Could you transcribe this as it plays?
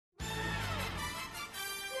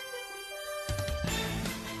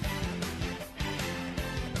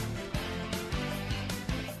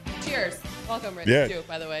Cheers. Welcome, Rich, too,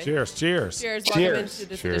 by the way. Cheers. Welcome into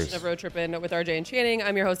this edition of Road Trippin' with RJ and Channing.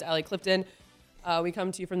 I'm your host, Allie Clifton. We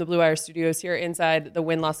come to you from the Blue Wire Studios here inside the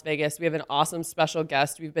Wynn Las Vegas. We have an awesome special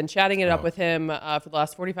guest. We've been chatting it up with him for the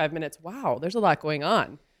last 45 minutes. Wow, there's a lot going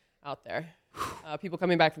on out there. People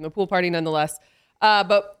coming back from the pool party nonetheless.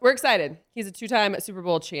 But we're excited. He's a two-time Super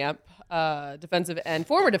Bowl champ, former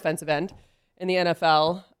defensive end in the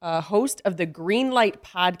NFL, host of the Green Light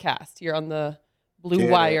podcast here on the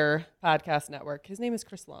Blue Wire Podcast Network. His name is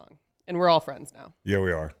Chris Long, and we're all friends now. Yeah,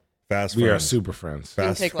 we are. We are super friends.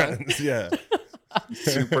 Fast friends, yeah.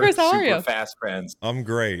 Chris, how are you? Fast friends. I'm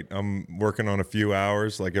great. I'm working on a few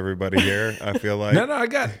hours like everybody here, I feel like. No, I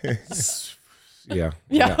got Yeah.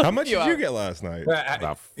 How much did you get last night?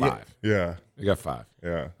 About 5. Yeah. I got 5.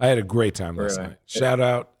 Yeah. I had a great time last night. Shout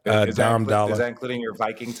out Dom Dollar. Is that including your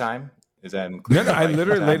Viking time? Is that No, I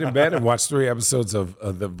literally laid in bed and watched 3 episodes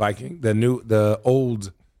of the Viking, the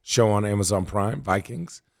old show on Amazon Prime,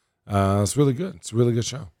 Vikings. It's really good. It's a really good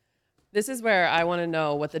show. This is where I want to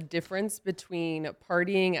know what the difference between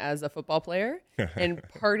partying as a football player and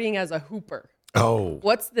partying as a hooper. Oh.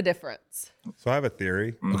 What's the difference? So I have a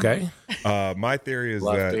theory. Okay. My theory is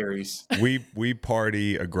that theories. we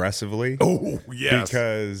party aggressively. Oh, yes.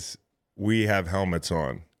 Because we have helmets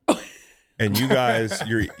on. And you guys,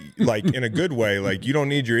 you're like in a good way, like you don't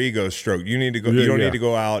need your ego stroked. You need to go. You don't need to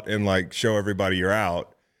go out and like show everybody you're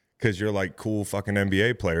out because you're like cool fucking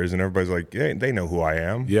NBA players, and everybody's like, hey, they know who I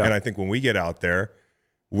am. Yeah. And I think when we get out there,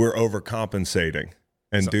 we're overcompensating,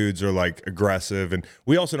 and dudes are like aggressive, and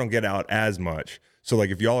we also don't get out as much. So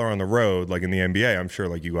like if y'all are on the road, like in the NBA, I'm sure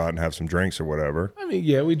like you go out and have some drinks or whatever. I mean,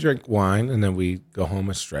 yeah, we drink wine and then we go home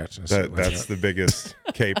and stretch. And That's the biggest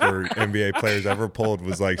caper NBA players ever pulled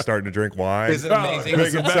was like starting to drink wine. It's amazing.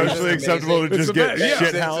 Make it socially acceptable to just get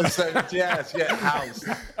shit house. Yes, house.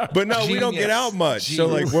 But no, we don't get Genius. out much. So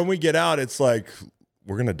like when we get out, it's like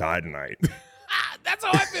we're gonna die tonight. That's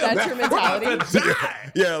how I feel. That's your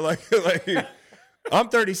mentality? Yeah, like I'm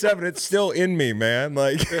 37. It's still in me, man.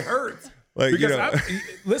 Like It hurts. Like Because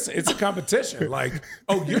listen, it's a competition. Like,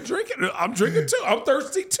 oh, you're drinking. I'm drinking too. I'm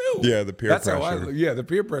thirsty too. Yeah, the peer That's pressure. the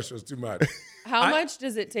peer pressure is too much. How much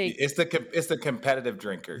does it take? It's the competitive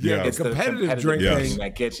drinker. Yeah. It's The competitive drinking. Yes.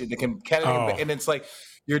 that gets you. The competitive, and it's like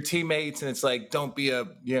your teammates, and it's like, don't be a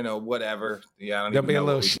whatever. Yeah, I don't Don't even be a know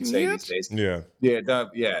little what we can say shit. these days. Yeah.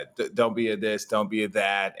 Don't be a this, don't be a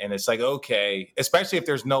that, and it's like okay, especially if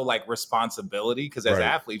there's no like responsibility, because as Right.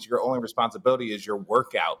 athletes, your only responsibility is your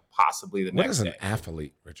workout, possibly the What next is an day.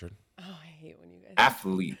 athlete, Richard? Oh, I hate when you guys.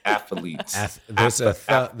 Athletes. There's the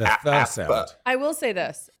th sound. I will say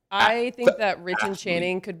this. I think that Rich and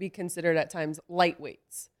Channing could be considered at times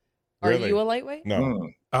lightweights. Are Really? you a lightweight? No.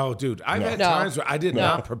 Oh, dude, I've had No. times where I did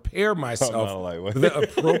not prepare I'm not a myself lightweight. the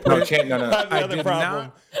appropriate. No. That's the I other did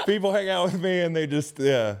problem. People hang out with me and they just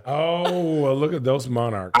Oh, well, look at those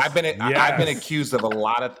monarchs. I've been Yes. accused of a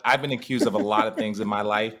lot of things in my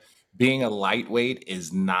life. Being a lightweight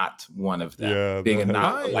is not one of them. Yeah, Being a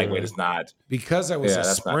Right. lightweight is not. Because I was Yeah, a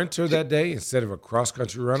that's not- sprinter that day instead of a cross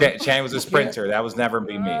country runner. Chan was a sprinter. That was never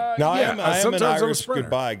be me. No, I am an sometimes I'm a Irish sprinter.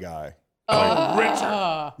 goodbye guy.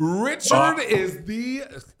 Richard is the.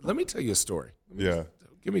 Let me tell you a story. Yeah.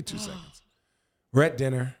 Give me 2 seconds. We're at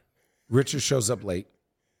dinner. Richard shows up late.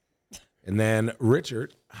 And then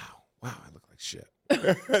Richard, wow, I look like shit.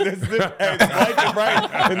 The lights are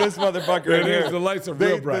bright in this motherfucker in here. The lights are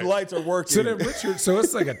real bright. The lights are working. So then Richard, so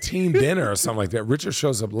it's like a team dinner or something like that. Richard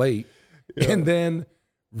shows up late. And then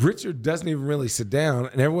Richard doesn't even really sit down.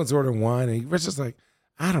 And everyone's ordering wine. And Richard's like,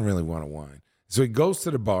 I don't really want a wine. So he goes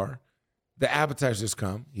to the bar. The appetizers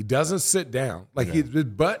come. He doesn't sit down. Like his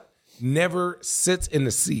butt never sits in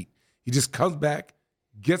the seat. He just comes back,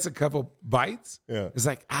 gets a couple bites. Yeah. It's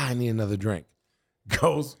like, I need another drink.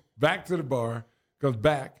 Goes back to the bar, goes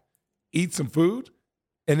back, eats some food,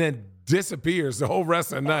 and then disappears the whole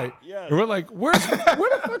rest of the night. Yes. And we're like, where the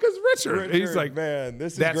fuck is Richard? And he's like, man,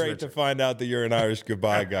 this is "That's great Richard." to find out that you're an Irish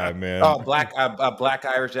goodbye guy, man. Oh, black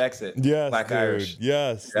Irish exit. yes, black dude. Irish.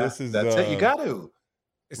 Yes, Yeah, this is that's it. You got to.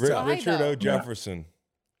 it's tough. Why, Richard though? O. Jefferson.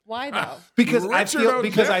 Why though? Because Richard O. I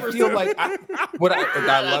Jefferson. feel like I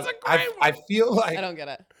love. I feel like I don't get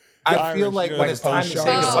it. I feel Irish like when it's time to say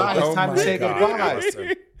Irish. goodbye, it's Oh time my to say God.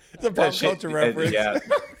 goodbye. It's a pop culture reference. Yeah.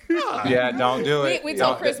 Yeah, don't do it. We told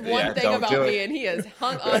Don't- Chris one yeah, thing don't about do me, it. and he has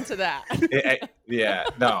hung on to that. Yeah,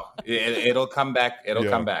 no, it'll come back. It'll Yeah.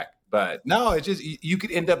 come back. But no, it's just you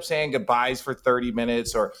could end up saying goodbyes for 30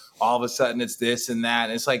 minutes, or all of a sudden it's this and that.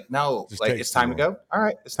 And it's like, no, Just like takes it's time too to go. All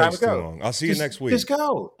right, it's time to Takes too go. long. I'll see you next week. Just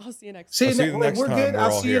go. I'll see you next See I'll you see you next. next We're time. good. We're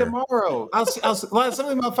I'll all see you here. tomorrow. I'll see. Well, some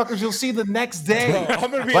of the motherfuckers you'll see the next day. Bro, I'm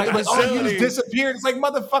gonna be Like, at the oh, you facility. just disappeared. It's like,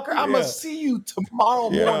 motherfucker, I'm Yeah. gonna see you tomorrow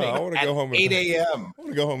Yeah, morning I wanna at go home and 8 a.m. I'm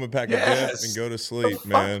gonna go home and pack a Yes. gift and go to The sleep, fuck?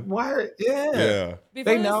 man. Why? Yeah. Yeah. Before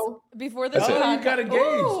They this, know. Before this, Oh, you got engaged.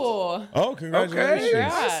 Ooh. Oh, congratulations. Okay, I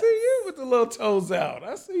Congrats. see you with the little toes out.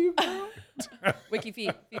 I see you, bro. Wiki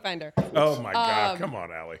Feet Finder. Oh my God! Um, Come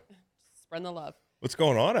on, Allie. Spread the love. What's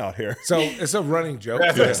going on out here? So it's a running joke.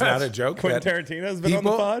 It's not a joke. Quentin that Tarantino's been on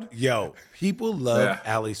the pod? Yo, people love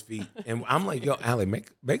Yeah. Allie's feet, and I'm like, yo, Allie,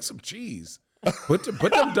 make some cheese. Put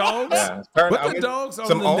them dogs. Yeah. Put I'll the get dogs on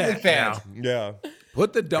some the net OnlyFans. now. Yeah.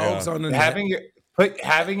 Put the dogs Yeah. on the net.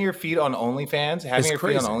 Having your feet on OnlyFans, It's feet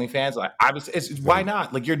feet on on OnlyFans, like obviously, why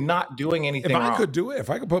not? Like you're not doing anything If wrong. I could do it,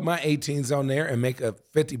 if I could put my 18s on there and make a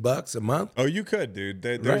 $50 a month. Oh, you could, dude.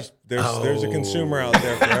 There's Right. there's a consumer out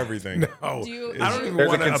there for everything. Oh, Do you- I don't even There's a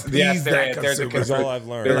want to cons- appease yes, there that is. There's a consumer. That's all I've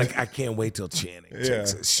learned. They're like, I can't wait till Channing Yeah.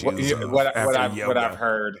 takes his shoes off what after I've yoga.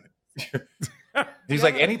 heard. He's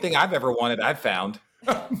like, anything I've ever wanted, I've found.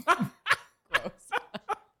 Gross.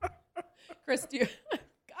 Chris, do you?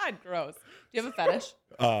 God, gross. Do you have a fetish?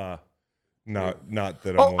 Not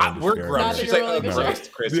that I'm Oh, willing to we're share. gross. Not that She's you're like, willing oh, to gross,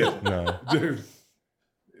 Chris. No. Dude.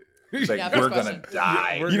 She's like, Yeah, first we're gonna question.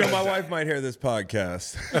 die. We're You know, gonna my die. wife might hear this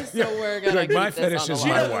podcast. So we're gonna Like, my keep this fetish on the is She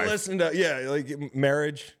my line. doesn't wife. listen to like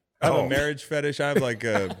marriage. I have Oh. a marriage fetish. I have like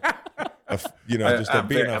a just I'm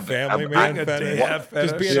being very- a family I'm- man a fetish. dad fetish.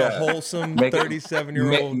 Just being Yeah. a wholesome Making-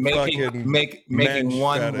 37-year-old fucking making mensch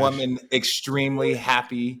one fetish. woman extremely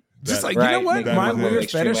happy. Just That- like, right, you know what? making My one weird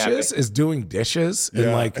extremely fetishes happy. is doing dishes and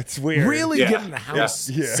Yeah, like it's weird. really Yeah. getting the house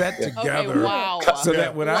Yeah. set Yeah. together. Okay, wow. So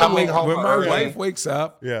that when Coming home when my early. wife wakes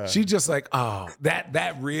up, Yeah. she just like, oh,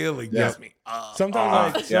 that really gets me.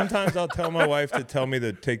 Sometimes I'll tell my wife to tell me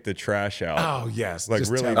to take the trash out. Oh yes, Like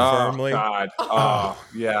just really tell me. Oh firmly. God. Oh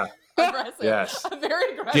yeah. Aggressive. Yes.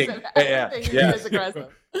 Very aggressive. Yeah, Everything yeah. is aggressive.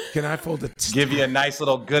 Can I fold the Give you a nice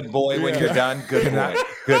little good boy when Yeah. you're done. Good Can boy. I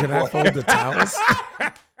Good can boy. I fold the towels?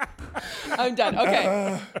 I'm done.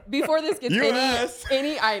 Okay. Before this gets You asked.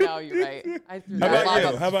 any, I know you're right. I threw How that about you?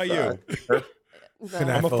 lava. How about you? Can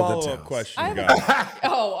I I'm a fold the follow-up towels? question, I have guys.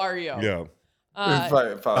 Oh, are you? Yeah. Yeah.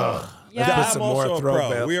 Put some I'm more also a throw pro.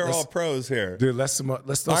 bell- We are let's- all pros here. Dude, let's throw Iron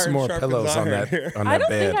some more sharpens pillows on iron that here. on that I don't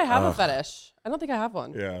bed. think I have a Oh, fetish. I don't think I have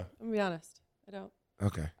one. Yeah. I'm gonna be honest. I don't.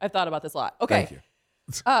 Okay, I've thought about this a lot. Okay. thank you.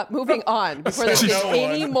 Moving on before this gets No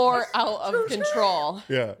any one. more out of control.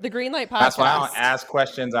 Yeah. The Greenlight podcast. That's why I don't ask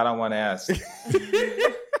questions I don't want to ask.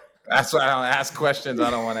 That's why I don't ask questions I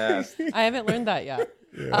don't want to ask. I haven't learned that yet.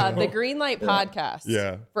 The Greenlight podcast.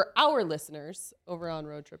 Yeah. For our listeners over on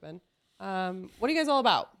Road Trippin'. What are you guys all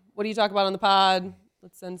about? What do you talk about on the pod?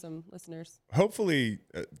 Let's send some listeners. Hopefully,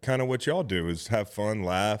 kind of what y'all do is have fun,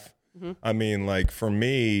 laugh. Mm-hmm. I mean, like for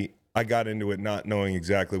me, I got into it not knowing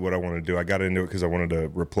exactly what I wanted to do. I got into it because I wanted to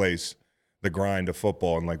replace the grind of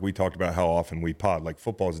football. And like we talked about how often we pod, like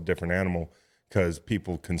football is a different animal because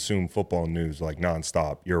people consume football news like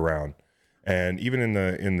nonstop year round. And even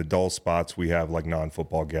in the dull spots, we have like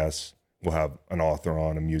non-football guests. We'll have an author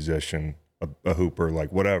on, a musician, a hooper,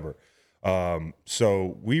 like whatever.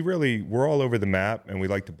 So we're all over the map and we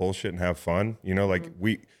like to bullshit and have fun, you know, like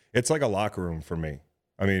it's like a locker room for me.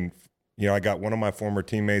 I mean, you know, I got one of my former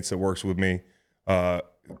teammates that works with me,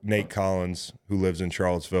 Nate Collins, who lives in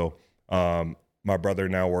Charlottesville. My brother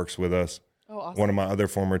now works with us. Oh, awesome. One of my other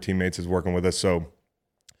former teammates is working with us. So,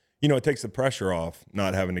 you know, it takes the pressure off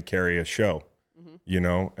not having to carry a show, you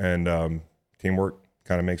know, and teamwork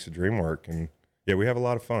kind of makes the dream work. And yeah, we have a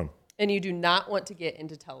lot of fun. And you do not want to get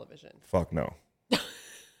into television. Fuck no.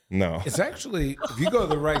 No. It's actually, if you go to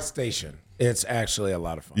the right station, it's actually a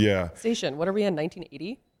lot of fun. Yeah. Station. What are we in?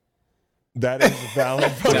 1980? That is a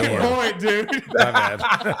valid fucking point, dude. My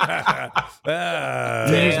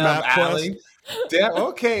bad. Damn, Map Quest. Allie. Damn,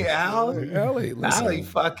 okay, Al. Ellie, listen. Allie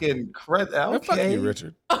fucking credit. Well, Okay. fuck you,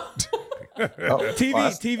 Richard.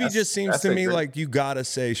 TV just seems to me like you gotta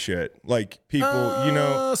say shit. Like people, you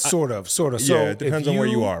know. Sort of. So Yeah, it depends if on where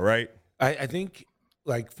you are, right? I think,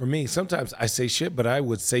 like for me, sometimes I say shit, but I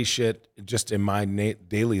would say shit just in my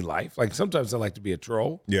daily life. Like sometimes I like to be a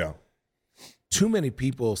troll. Yeah. Too many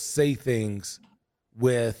people say things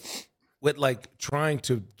with like trying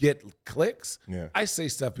to get clicks. Yeah. I say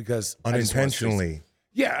stuff because I just wanna say Unintentionally. stuff.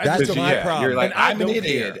 Yeah, I That's just my don't- problem. You're like, And I I'm an don't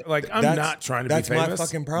idiot. care. Like I'm That's- not trying to That's be famous. my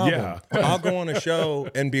fucking problem. Yeah. I'll go on a show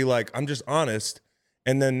and be like, I'm just honest.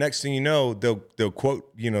 And then next thing you know, they'll quote,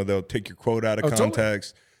 you know, they'll take your quote out of Oh, totally.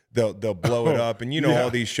 context. they'll blow it up. And all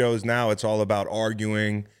these shows now, it's all about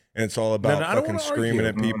arguing and it's all about fucking screaming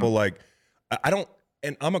at people. Like I don't.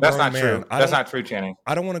 And I'm a grown man. True. That's not true, Channing.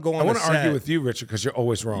 I don't want to go on. I want to argue with you, Richard, because you're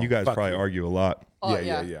always wrong. You guys probably argue a lot. Oh,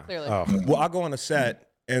 yeah. Clearly. Well, I'll go on a set,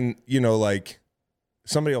 and like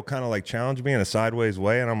somebody will kind of like challenge me in a sideways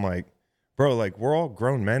way, and I'm like, bro, like we're all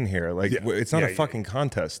grown men here. Like it's not a fucking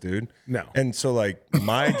contest, dude. No. And so like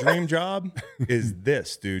my dream job is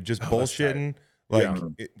this, dude. Just bullshitting, like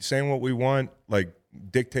saying what we want, like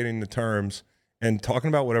dictating the terms, and talking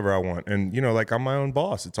about whatever I want. And like I'm my own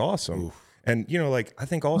boss. It's awesome. Oof. And, like, I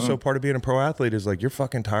think also part of being a pro athlete is, like, you're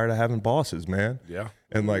fucking tired of having bosses, man. Yeah.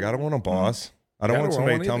 And, like, I don't want a boss. I don't want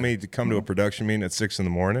somebody to tell me to come to a production meeting at 6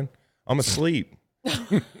 a.m. I'm asleep.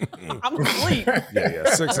 I'm asleep.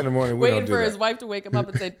 6 a.m. Waiting for his wife to wake him up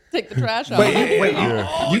and say, take the trash out.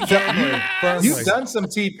 You've done some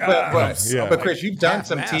TV, but Chris, you've done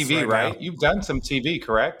some TV, right? You've done some TV,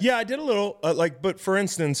 correct? Yeah, I did a little, but for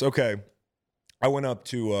instance, okay, I went up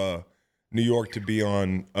to New York to be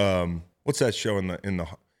on, what's that show in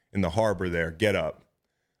the harbor there? Get Up.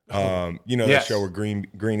 That show where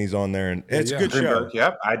Greeny's on there, and it's a good show.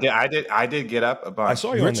 Yep, I did Get Up a bunch. I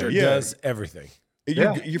saw you Richard on there. does everything.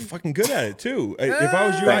 You're fucking good at it too. If I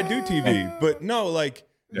was you, I'd do TV. But no, like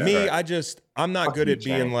me, I'm not good at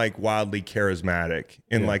being like wildly charismatic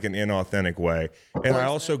in like an inauthentic way. And I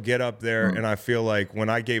also get up there and I feel like when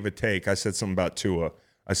I gave a take, I said something about Tua.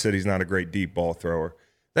 I said he's not a great deep ball thrower.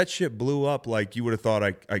 That shit blew up like you would have thought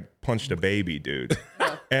I punched a baby, dude.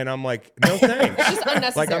 And I'm like, no thanks. It's just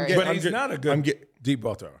unnecessary. But he's not a good deep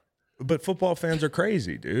ball thrower. But football fans are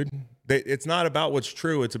crazy, dude. It's not about what's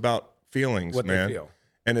true. It's about feelings, what man. They feel.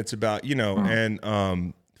 And it's about,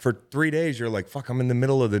 and for 3 days, you're like, fuck, I'm in the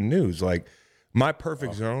middle of the news. Like, my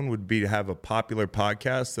perfect zone would be to have a popular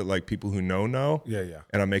podcast that like people who know. Yeah.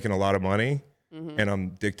 And I'm making a lot of money. And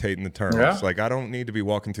I'm dictating the terms. Yeah. Like I don't need to be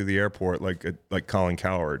walking through the airport like Colin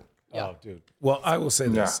Cowherd. Yeah. Oh, dude. Well, I will say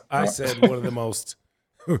this. I said one of the most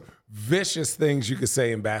vicious things you could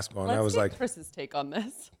say in basketball, and I was like, Chris's take on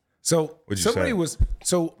this. So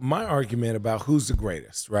my argument about who's the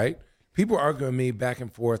greatest, right? People are arguing me back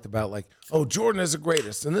and forth about like, oh, Jordan is the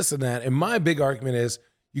greatest and this and that. And my big argument is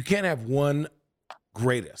you can't have one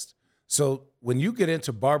greatest. So when you get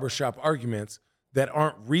into barbershop arguments that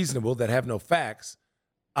aren't reasonable, that have no facts,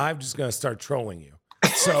 I'm just going to start trolling you.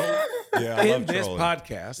 So in this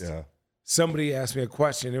podcast, somebody asked me a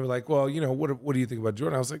question. They were like, well, what do you think about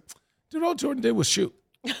Jordan? I was like, dude, all Jordan did was shoot.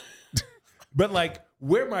 But like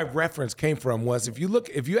where my reference came from was if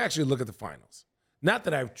you actually look at the finals, not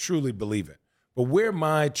that I truly believe it, but where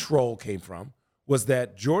my troll came from was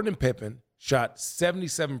that Jordan and Pippen shot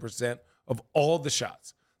 77% of all the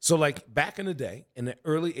shots. So like back in the day, in the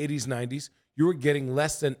early 80s, 90s, you were getting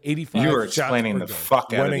less than 85 shots. You were explaining the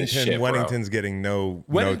fuck out of this shit, bro. Wennington's getting no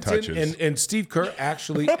touches. And Steve Kerr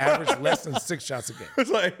actually averaged less than 6 shots a game.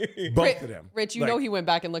 It's like both of them. Rich, you know he went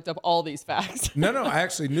back and looked up all these facts. No, I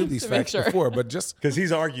actually knew these facts before, but just because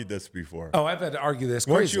he's argued this before. Oh, I've had to argue this.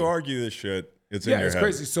 Once you argue this shit, it's in your head.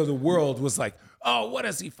 Crazy. So the world was like, oh, what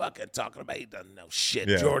is he fucking talking about? He doesn't know shit.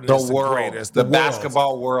 Yeah. Jordan is the greatest. The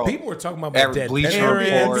basketball world. People were talking about my dead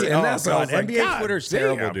parents, and that's all. NBA Twitter's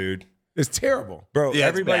terrible, dude. It's terrible, bro. Yeah,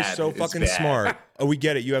 everybody's so fucking smart. Oh, we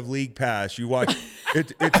get it. You have league pass. You watch.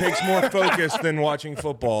 It takes more focus than watching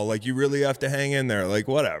football. Like you really have to hang in there. Like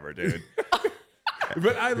whatever, dude.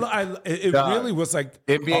 But it really was like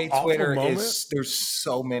NBA Twitter is. There's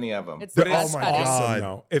so many of them. It's the best. Oh my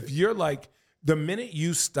god! If you're like the minute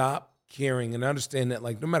you stop caring and understand that,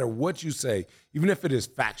 like no matter what you say, even if it is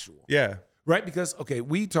factual, right? Because, okay,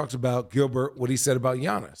 we talked about Gilbert, what he said about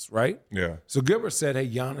Giannis, right? Yeah. So Gilbert said, hey,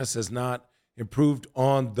 Giannis has not improved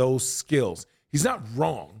on those skills. He's not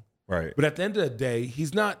wrong. Right. But at the end of the day,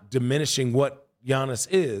 he's not diminishing what Giannis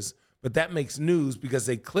is, but that makes news because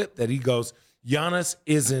they clip that he goes, Giannis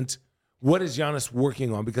isn't, what is Giannis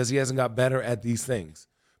working on? Because he hasn't got better at these things.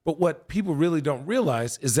 But what people really don't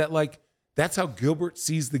realize is that, like, that's how Gilbert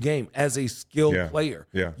sees the game as a skilled player.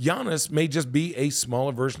 Yeah. Giannis may just be a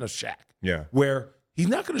smaller version of Shaq. Yeah. Where he's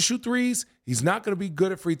not going to shoot threes. He's not going to be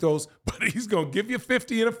good at free throws, but he's going to give you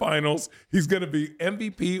 50 in the finals. He's going to be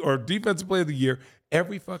MVP or Defensive Player of the Year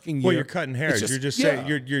every fucking year. Well, you're cutting hairs. You're just saying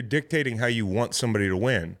you're dictating how you want somebody to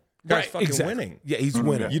win. Guy's fucking winning. Yeah, he's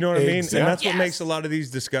winning. You know what I mean? And that's what makes a lot of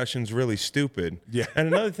these discussions really stupid. Yeah. And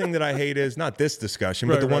another thing that I hate is not this discussion,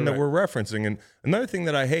 but the one that we're referencing. And another thing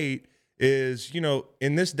that I hate is,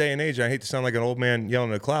 in this day and age, I hate to sound like an old man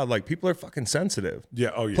yelling at a cloud, like people are fucking sensitive.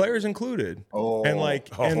 Yeah, oh yeah. Players included. And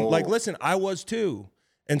listen, I was too.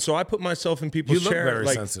 And so I put myself in people's chair. You look very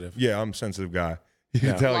like, sensitive. Yeah, I'm a sensitive guy. You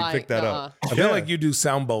can tell he picked that up. I feel like you do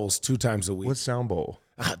sound bowls 2 times a week. What's sound bowl?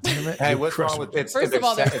 Ah, damn it. Hey, what's wrong with it? First of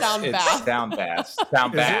all, there's sound bath. Sound baths.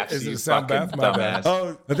 Sound baths. Is it you a sound fucking bath? My bad. dumbass.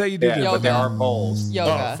 Oh, I thought you did do But there that. are bowls.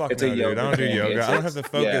 Yoga. Oh, fuck It's no, a dude. I don't do yoga thing. yoga. I don't have the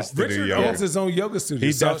focus to do Richard yoga. owns his own yoga studio.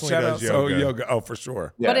 He So definitely shout does out Soho yoga. Yoga. Oh, for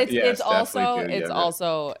sure. Yeah, But it's yes, also definitely do it's yoga.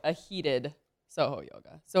 also a heated Soho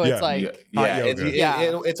yoga. So Yeah. it's like yeah, hot it's,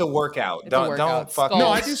 yoga. it's a workout. It's a Don't workout. fuck. No, Oh,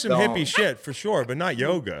 I do some don't. hippie shit for sure, but not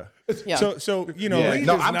yoga. Yeah. So you know, Yeah. like,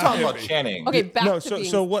 No, is I'm not talking about heavy. Channing. okay, back no, to so being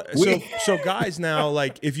so what? So guys now,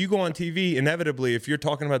 like, if you go on TV, inevitably, if you're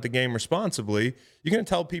talking about the game responsibly, you're going to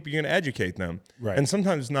tell people, you're going to educate them, Right. And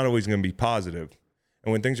sometimes it's not always going to be positive.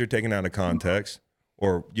 And when things are taken out of context,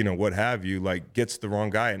 or what have you, like, gets the wrong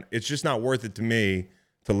guy, and it's just not worth it to me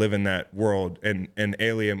to live in that world and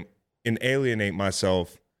alienate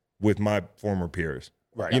myself with my former peers.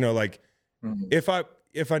 Right. Like,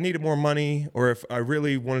 if I needed more money, or if I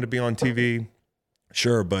really wanted to be on TV,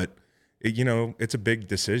 sure, but it's a big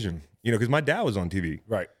decision, because my dad was on TV,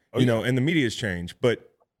 Right. and the media's changed, but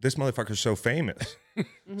this motherfucker's so famous.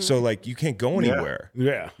 So like, you can't go anywhere,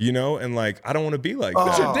 Yeah. and like, I don't want to be like But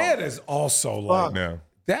that. your dad is also like No.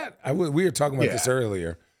 that. We were talking about this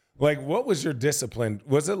earlier. Like, what was your discipline?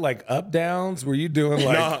 Was it like up downs? Were you doing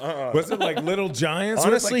like? Was it like Little Giants?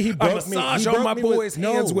 Honestly, like he broke a me- massage he on broke my me with- boy's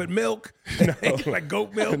hands No. with milk, like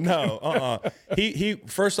goat milk. No, He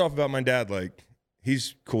first off, about my dad, like,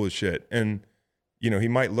 he's cool as shit, and he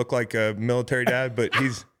might look like a military dad, but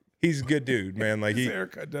he's a good dude, man. Like, His he,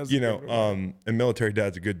 haircut does. and military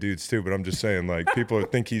dads are good dudes too. But I'm just saying, like, people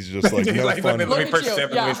think he's just like He's no like, fun. let me Look first at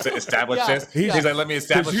you. establish Yeah. this. Yeah. He's like, let me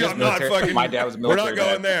establish this. I'm not Military. fucking. My dad was a We're military. not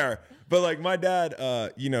going dad. there. But like, my dad,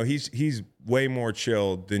 he's way more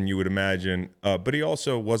chilled than you would imagine. But he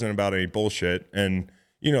also wasn't about any bullshit. And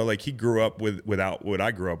like, he grew up without what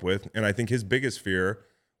I grew up with. And I think his biggest fear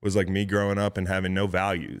was like me growing up and having no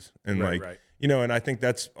values. And Right, like, right. and I think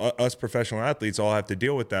that's us professional athletes all have to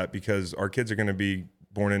deal with that, because our kids are going to be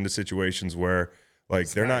born into situations where like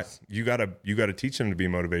they're not. You gotta teach them to be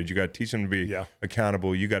motivated. You gotta teach them to be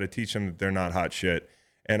accountable. You gotta teach them that they're not hot shit.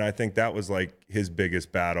 And I think that was like his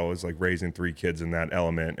biggest battle, is like raising 3 kids in that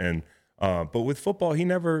element. And but with football, he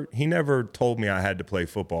never told me I had to play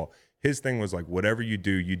football. His thing was like, whatever you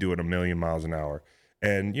do it a million miles an hour.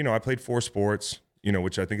 And I played 4 sports,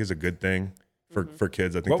 which I think is a good thing for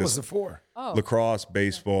kids. I think What was it for? lacrosse,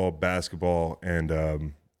 baseball, basketball,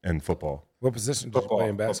 and football. What position did you play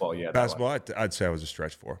in basketball? Yeah, Basketball, I'd say I was a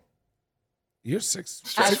stretch 4. You're 6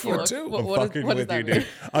 As foot you 2. look. I'm What does- fucking what does with that you, mean? dude.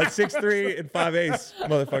 I'm 6'3" and 5/8,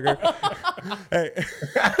 motherfucker. Hey,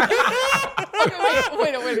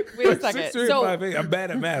 Wait a second. 6'3" So and 5'8". I'm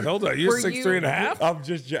bad at math. Hold on. You're Were 6'3" and a half? I'm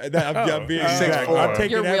being exact. 6'4". I'm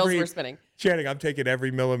taking your wheels every were spinning. Channing, I'm taking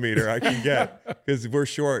every millimeter I can get because we're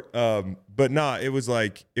short. But nah, it was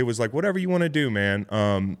like whatever you want to do, man.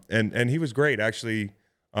 And he was great, actually.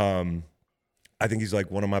 I think he's like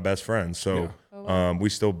one of my best friends. So we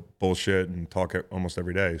still bullshit and talk almost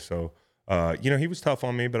every day. So he was tough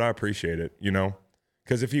on me, but I appreciate it.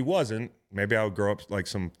 Because if he wasn't, maybe I would grow up like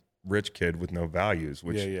some rich kid with no values.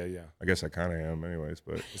 Which Yeah. I guess I kind of am, anyways.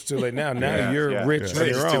 But It's too late now. Now Yeah, you're yeah. rich Yeah. on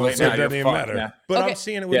It's your too own, late so now. it doesn't You're even fucked matter. now. But Okay. I'm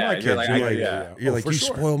seeing it with my kids. you're like, You're like, yeah. you're like, for you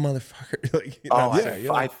sure. spoiled motherfucker. Like, Oh, that's-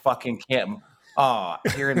 yeah. I fucking can't. Oh,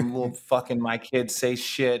 hearing little fucking my kids say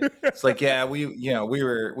shit. It's like, yeah,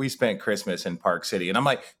 we spent Christmas in Park City, and I'm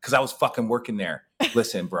like, because I was fucking working there.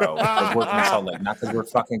 Listen, bro, I was working in Salt Lake, not because we're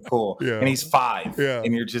fucking cool. Yeah. And he's 5, Yeah.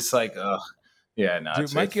 and you're just like, ugh, yeah, no.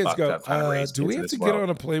 Dude, my kids go, do we have to get on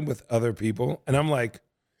a plane with other people? And I'm like,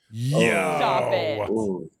 yo. Stop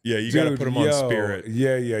it. yeah, you got to Dude, put them on yo. Spirit.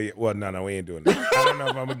 Yeah. Well, no, we ain't doing that. I don't know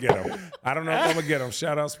if I'm going to get them.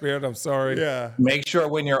 Shout out Spirit. I'm sorry. Yeah. Make sure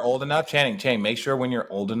when you're old enough, Channing, make sure when they're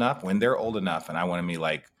old enough, and I want to be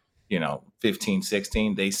like, 15,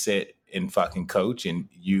 16, they sit in fucking coach, and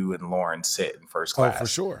you and Lauren sit in first Oh, class. for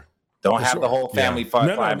sure. Don't For have sure. the whole family fly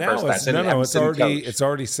No, in first class. it's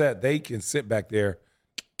already set. They can sit back there.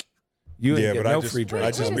 You ain't Yeah, get but no I free just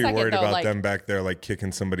drinks. Wait a be second, worried though, about like- them back there, like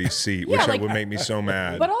kicking somebody's seat, Yeah, which like- would make me so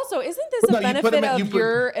mad. But also, isn't this Well, a no, you put benefit them in- of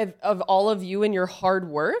you put- of all of you and your hard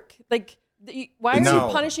work? Like, why are No.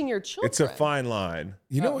 you punishing your children? It's a fine line,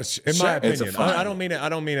 You know, it's in my It's a opinion. fine- I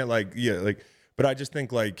don't mean it like but I just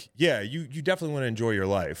think like you definitely want to enjoy your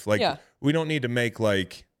life. Like Yeah. we don't need to make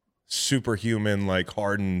like superhuman, like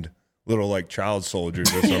hardened little like child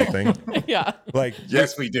soldiers or something. Yeah. Like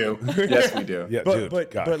Yes, we do. Yes, we do. Yeah, but dude. but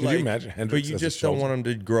God, but could like you imagine Hendrix but you as a just don't soldier? want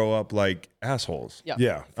them to grow up like assholes. Yeah.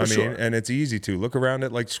 Yeah, for I mean, sure. and it's easy to look around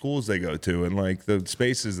at like schools they go to and like the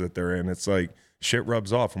spaces that they're in. It's like shit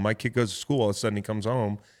rubs off. When my kid goes to school, all of a sudden he comes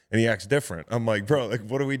home and he acts different. I'm like, bro, like,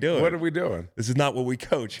 what are we doing? What are we doing? This is not what we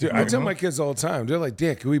coach. Dude, I tell my kids all the time, they're like,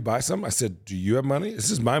 Dad, can we buy something? I said, do you have money?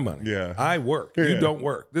 This is my money. Yeah. I work. You don't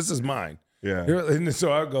work. This is mine. Yeah. And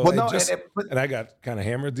so I go, Well, and I got kind of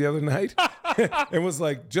hammered the other night. It was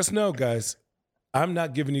like, just know, guys, I'm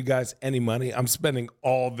not giving you guys any money. I'm spending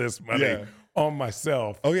all this money on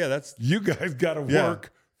myself. Oh, yeah, You guys got to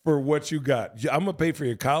work for what you got. I'm going to pay for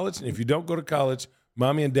your college. And if you don't go to college,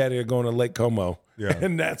 mommy and daddy are going to Lake Como. Yeah.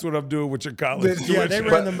 And that's what I'm doing with your college. Yeah, they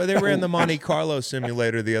ran the Monte Carlo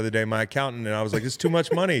simulator the other day, my accountant, and I was like, it's too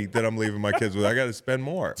much money that I'm leaving my kids with. I got to spend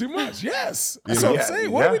more. Too much, yes. That's what I'm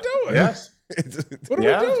saying. What are we doing? Yes. What are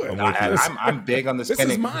we doing? I'm big on the spending.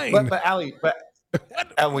 This is mine. But Ali,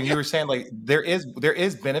 when you were saying like there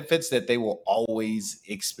is benefits that they will always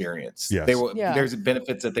experience. Yes. There's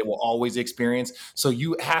benefits that they will always experience. So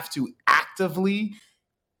you have to actively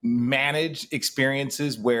manage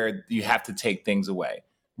experiences where you have to take things away.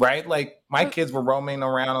 Right? Like my kids were roaming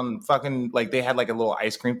around on fucking, like they had like a little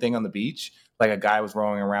ice cream thing on the beach. Like a guy was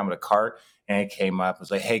roaming around with a cart. And he came up, was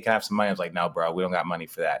like, hey, can I have some money? I was like, no, bro, we don't got money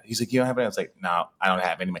for that. He's like, you don't have money? I was like, no, I don't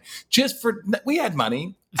have any money. We had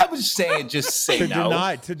money. I was just saying, just say no.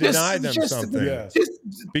 Deny them something.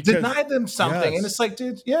 Deny them something. And it's like,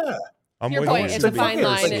 dude, yeah. To your point, it's a fine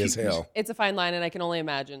line. It's a fine line, and I can only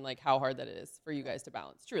imagine like how hard that is for you guys to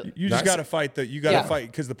balance. Truly, you just got to fight that. You got to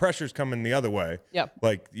fight because the pressure's coming the other way. Yep.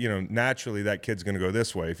 Like naturally that kid's going to go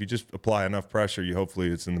this way. If you just apply enough pressure, hopefully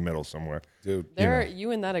it's in the middle somewhere. Dude,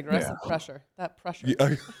 you and that aggressive pressure. That pressure.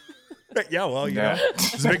 Yeah, well,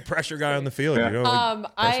 there's a big pressure guy on the field.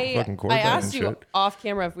 I asked you off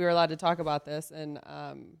camera if we were allowed to talk about this, and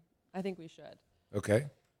I think we should. Okay.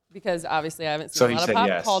 Because obviously I haven't seen a lot of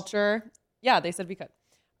pop culture. Yeah, they said we could.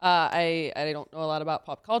 I don't know a lot about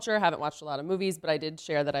pop culture, haven't watched a lot of movies, but I did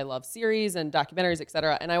share that I love series and documentaries,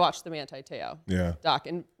 etc. And I watched the Manti Te'o doc.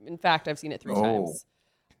 And in fact, I've seen it 3 times.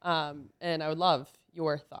 And I would love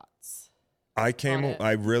your thoughts. I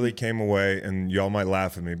really came away, and y'all might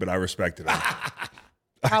laugh at me, but I respected it.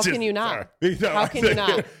 How can you not? How can you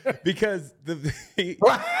not? Because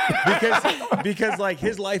because like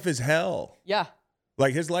his life is hell. Yeah.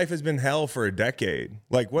 Like his life has been hell for a decade.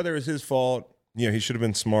 Like whether it's his fault, he should have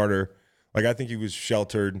been smarter. Like I think he was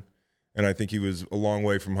sheltered, and I think he was a long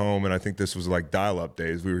way from home. And I think this was like dial-up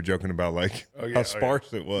days. We were joking about like how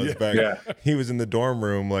sparse it was back. Yeah. He was in the dorm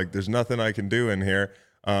room. Like there's nothing I can do in here.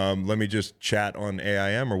 Let me just chat on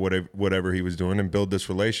AIM or whatever he was doing and build this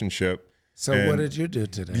relationship. So what did you do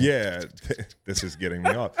today? Yeah, this is getting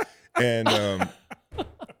me off. And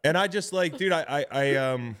I just like, dude,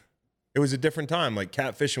 I it was a different time. Like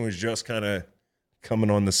catfishing was just kind of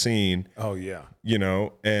coming on the scene. Oh yeah.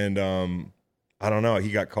 And I don't know.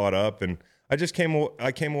 He got caught up, and I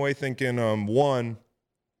came away thinking, one,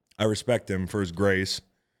 I respect him for his grace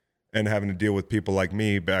and having to deal with people like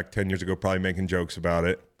me back 10 years ago, probably making jokes about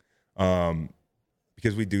it.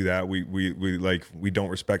 Because we do that. We don't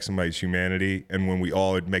respect somebody's humanity. And when we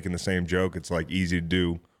all are making the same joke, it's like easy to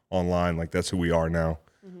do online. Like that's who we are now.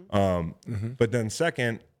 Mm-hmm. But then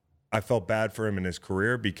second, I felt bad for him in his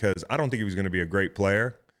career because I don't think he was going to be a great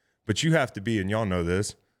player, but you have to be, and y'all know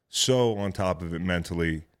this, so on top of it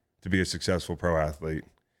mentally to be a successful pro athlete.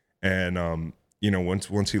 And,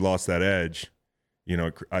 once he lost that edge,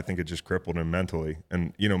 I think it just crippled him mentally.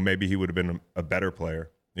 And, maybe he would have been a better player,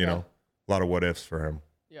 a lot of what ifs for him.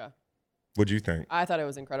 Yeah. What'd you think? I thought it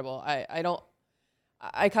was incredible.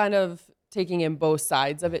 I kind of taking in both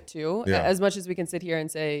sides of it too. Yeah. As much as we can sit here and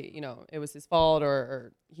say, it was his fault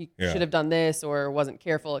or he should have done this or wasn't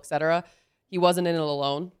careful, etc. He wasn't in it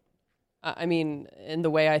alone. I mean, in the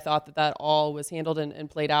way I thought that all was handled and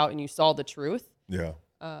played out and you saw the truth. Yeah.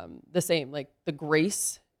 The same, like the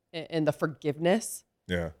grace and the forgiveness.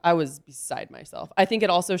 Yeah. I was beside myself. I think it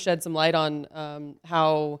also shed some light on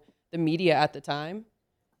how the media at the time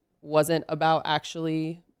wasn't about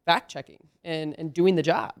actually fact checking and doing the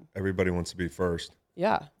job. Everybody wants to be first.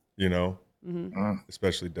 Yeah. Mm-hmm.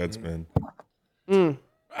 Especially Deadspin.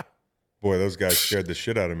 Boy, those guys scared the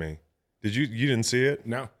shit out of me. You didn't see it?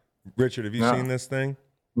 No. Richard, have you seen this thing?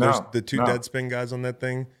 No. There's the 2 Deadspin guys on that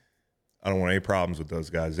thing. I don't want any problems with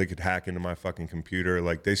those guys. They could hack into my fucking computer.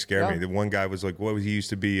 Like they scare me. The one guy was like, what was he used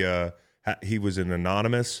to be? He was an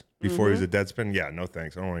anonymous before he was a Deadspin. Yeah, no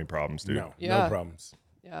thanks. I don't want any problems, dude. No problems.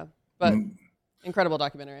 Yeah, but incredible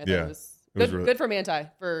documentary. I thought it was good. Really good for Manti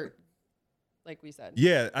for, like we said.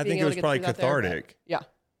 Yeah, I think it was probably cathartic. Yeah.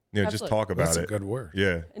 Just talk about That's it. a good word.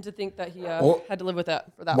 Yeah. And to think that he had to live with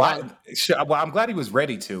that for that long. Well, I'm glad he was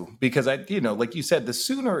ready to, because like you said, the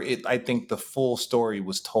sooner I think the full story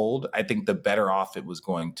was told, I think the better off it was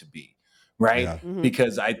going to be. Right. Yeah. Mm-hmm.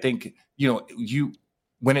 Because I think,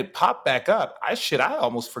 when it popped back up, I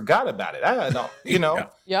almost forgot about it. I don't, you know,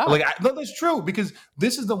 like no, that's true, because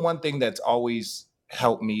this is the one thing that's always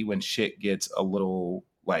helped me when shit gets a little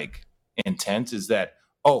like intense is that,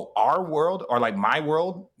 our world, or like my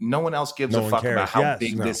world, no one else gives a fuck about how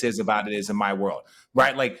big this is about it is in my world,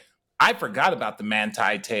 right? Like I forgot about the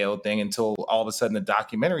Manti Te'o thing until all of a sudden the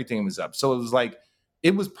documentary thing was up. So it was like,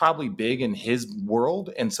 it was probably big in his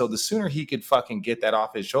world. And so the sooner he could fucking get that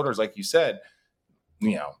off his shoulders, like you said,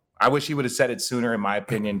 you know, I wish he would have said it sooner, in my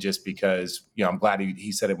opinion, just because, you know, I'm glad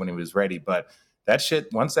he said it when he was ready. But that shit,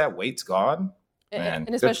 once that weight's gone, man,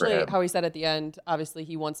 and especially how he said at the end, obviously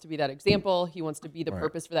he wants to be that example. He wants to be the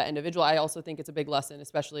purpose for that individual. I also think it's a big lesson,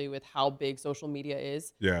 especially with how big social media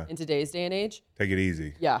is in today's day and age. Take it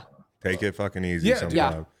easy. Yeah. Take it fucking easy sometimes.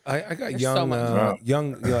 Yeah. I got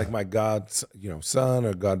young, like my son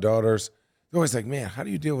or goddaughters. They're always like, man, how do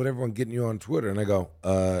you deal with everyone getting you on Twitter? And I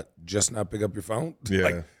go, just not pick up your phone. Yeah.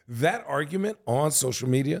 Like that argument on social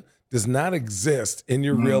media does not exist in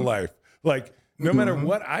your real life. Like no matter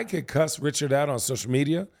what, I could cuss Richard out on social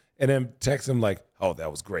media and then text him like, oh, that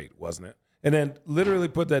was great, wasn't it? And then literally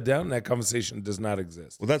put that down, and that conversation does not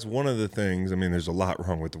exist. Well, that's one of the things. I mean, there's a lot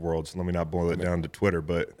wrong with the world, so let me not boil it down to Twitter,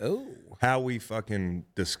 but how we fucking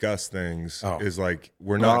discuss things is like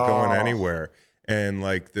we're not going anywhere. And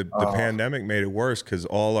like the pandemic made it worse because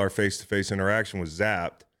all our face-to-face interaction was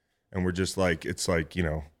zapped, and we're just like, it's like, you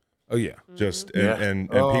know. Just and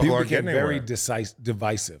people aren't getting very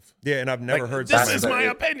divisive. Yeah, and I've never heard this is my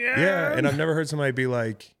opinion. Yeah, and I've never heard somebody be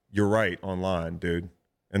like, "You're right" online, dude.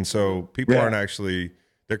 And so people aren't actually,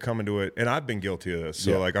 they're coming to it, and I've been guilty of this.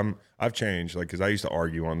 So like I've changed, like, because I used to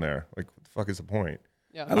argue on there. Like, what the fuck is the point?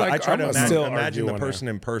 Yeah, I try to imagine the person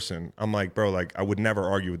in person. I'm like, bro, like I would never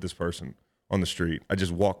argue with this person on the street. I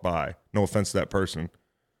just walk by. No offense to that person,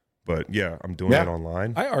 but yeah, I'm doing it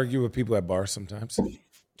online. I argue with people at bars sometimes.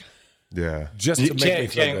 Yeah, just to make me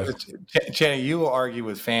feel good. Channing, you will argue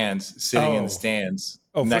with fans sitting in the stands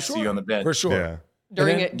next to you on the bench. For sure. Yeah.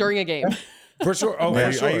 During a game. For sure.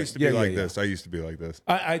 For sure. I used to be like this. I used to be like this.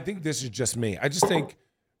 I think this is just me. I just think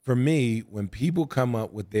for me, when people come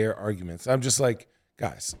up with their arguments, I'm just like,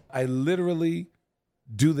 guys, I literally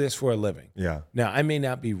do this for a living. Yeah. Now, I may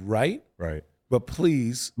not be right. Right. But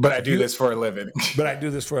please. But I do this for a living. But I do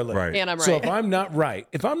this for a living. Right. And I'm right. So if I'm not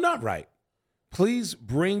right, please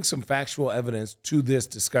bring some factual evidence to this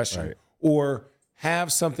discussion or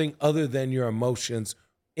have something other than your emotions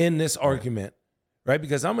in this argument, right?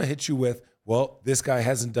 Because I'm going to hit you with, well, this guy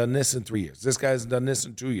hasn't done this in 3 years. This guy hasn't done this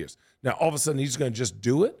in 2 years. Now, all of a sudden, he's going to just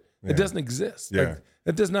do it? It doesn't exist. Yeah. Like,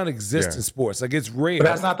 that does not exist in sports. Like, it's rare. But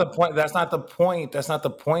that's not the point. That's not the point. That's not the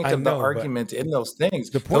point of the argument in those things.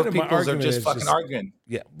 The point those of my argument are just is fucking arguing.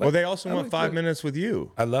 Yeah. Well, they also want 5 minutes with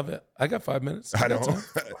you. I love it. I got 5 minutes. I don't.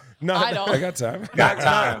 No, I don't. I got time. Got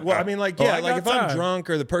time. Well, I mean, like, yeah, like if time. I'm drunk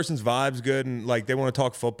or the person's vibe's good and like they want to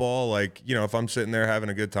talk football, like, you know, if I'm sitting there having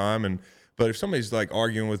a good time but if somebody's like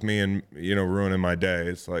arguing with me and, you know, ruining my day,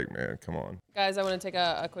 it's like, man, come on. Guys, I want to take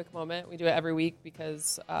a quick moment. We do it every week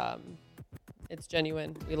because it's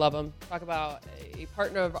genuine. We love them. Talk about a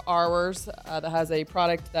partner of ours that has a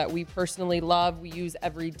product that we personally love. We use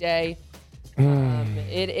every day.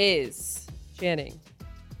 It is, Channing,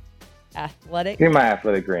 Athletic. Give me my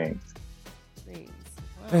Athletic Greens.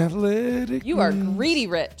 Wow. Athletic. You are greedy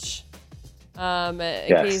rich. In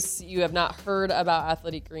case you have not heard about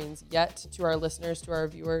Athletic Greens yet, to our listeners, to our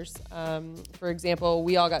viewers, for example,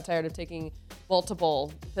 we all got tired of taking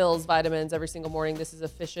multiple pills, vitamins every single morning. This is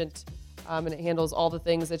efficient, and it handles all the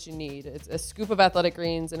things that you need. It's a scoop of Athletic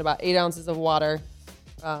Greens and about 8 ounces of water.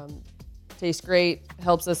 Tastes great,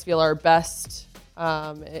 helps us feel our best.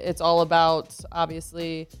 It's all about,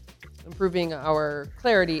 obviously, improving our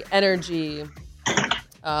clarity, energy,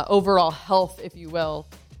 overall health, if you will.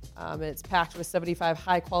 It's packed with 75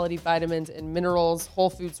 high-quality vitamins and minerals,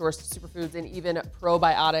 whole food sourced superfoods, and even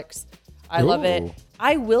probiotics. I love it.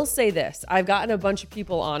 I will say this. I've gotten a bunch of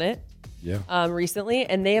people on it recently,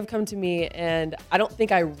 and they have come to me, and I don't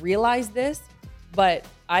think I realized this, but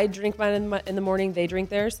I drink mine in the morning, they drink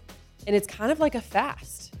theirs, and it's kind of like a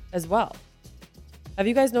fast as well. Have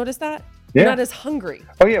you guys noticed that? Yeah. You're not as hungry.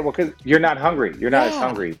 Oh yeah, well, because you're not hungry. You're not as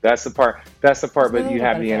hungry. That's the part. But you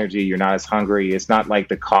have the energy. You're not as hungry. It's not like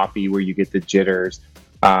the coffee where you get the jitters.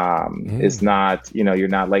 It's not. You're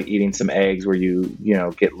not like eating some eggs where you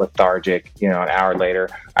get lethargic. An hour later.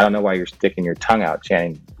 I don't know why you're sticking your tongue out,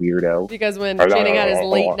 Channing, weirdo. Because when Channing had his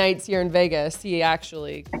late nights here in Vegas, he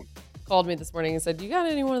actually called me this morning and said, "You got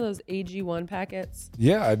any one of those AG1 packets?"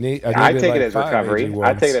 Yeah, I take it as recovery.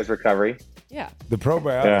 I take it as recovery. Yeah. The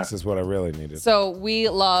probiotics is what I really needed. So we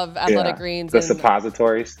love Athletic Greens. The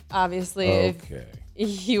suppositories. Obviously,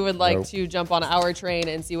 you would like to jump on our train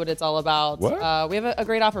and see what it's all about, we have a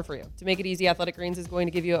great offer for you. To make it easy, Athletic Greens is going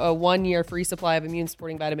to give you a 1-year free supply of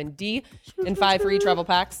immune-supporting vitamin D and 5 free travel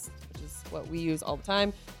packs, which is what we use all the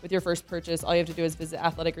time. With your first purchase, all you have to do is visit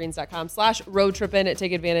athleticgreens.com/roadtrippin,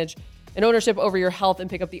 take advantage and ownership over your health, and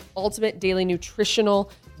pick up the ultimate daily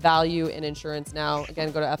nutritional value in insurance now.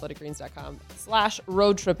 Again, go to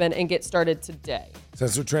athleticgreens.com/roadtrippin and get started today.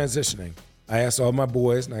 Since we're transitioning, I asked all my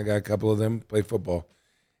boys, and I got a couple of them play football.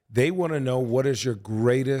 They want to know, what is your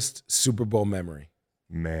greatest Super Bowl memory?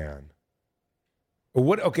 Man.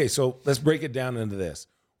 Okay, so let's break it down into this.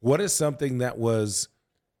 What is something that was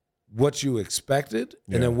what you expected?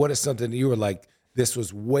 Yeah. And then what is something that you were like, this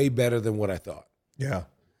was way better than what I thought? Yeah.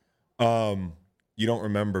 You don't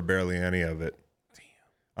remember barely any of it. Damn.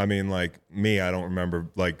 I mean, like me, I don't remember.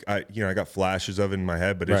 Like I got flashes of it in my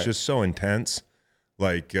head, but it's just so intense.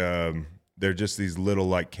 Like they're just these little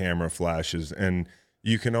like camera flashes, and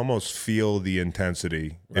you can almost feel the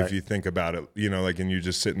intensity if you think about it. Like, and you're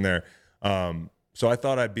just sitting there. So I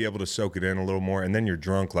thought I'd be able to soak it in a little more, and then you're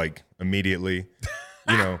drunk like immediately.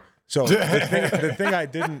 So the thing I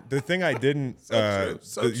didn't, the thing I didn't,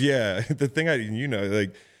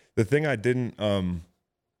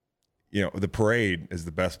 the parade is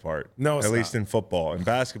the best part. No, it's at least not. in football. In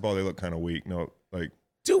basketball, they look kind of weak.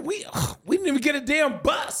 Dude, we didn't even get a damn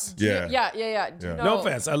bus. Yeah. Yeah. No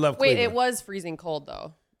offense, I love Wait, Cleveland. it was freezing cold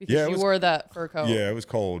though, because Yeah, it you was- wore that fur coat. Yeah, it was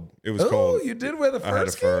cold. It was Oh, cold. you did wear the I had a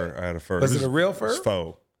first fur. I had a fur. Was it a real fur? It was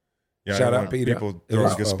faux. Yeah, Shout I out, want Peter. people It throwing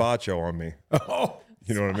was faux. gazpacho on me. Oh,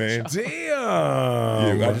 You know what I mean?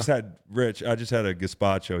 damn. I just had a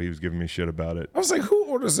gazpacho. He was giving me shit about it. I was like, who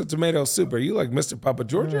orders a tomato soup? Are you like Mr. Papa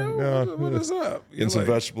Giorgio? No. What is up? You're And some like,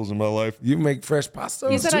 vegetables in my life. you make fresh pasta?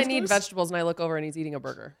 He said, "I Tuesdays? need vegetables," and I look over and he's eating a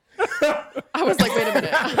burger. I was like, "Wait a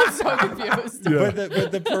minute!" I'm so confused. But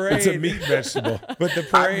the parade. It's a meat vegetable. But the I've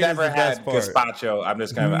parade is never the had best part. gazpacho. I've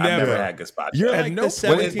never had gazpacho. You're At like no the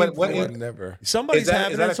point- 17th what is- one. Never. Somebody's Is that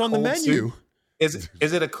having it a on the cold menu. soup? Is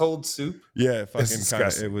it a cold soup? Yeah, fucking kind of.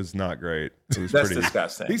 disgusting. It was not great. It was That's pretty.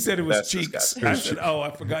 disgusting. He said it was That's cheeks. disgusting. I said, oh, I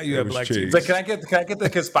forgot you It had was black cheeks. cheeks. It's like, can I get the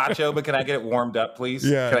gazpacho, but can I get it warmed up, please?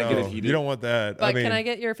 Yeah, Can I get no, it heated? you don't want that. But I mean, can I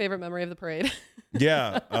get your favorite memory of the parade?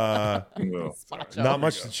 yeah, No. not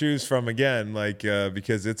much to choose from again,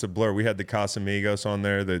 because it's a blur. We had the Casamigos on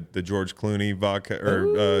there, the George Clooney vodka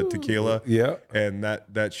or tequila. Yeah. And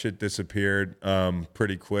that shit disappeared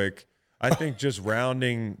pretty quick. I think just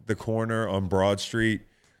rounding the corner on Broad Street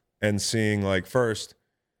and seeing first,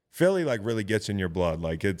 Philly really gets in your blood.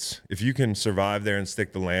 Like it's, if you can survive there and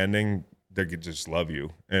stick the landing, they could just love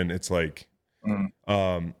you. And it's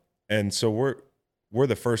and so we're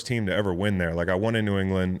the first team to ever win there. Like I won in New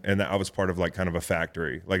England, and I was part of kind of a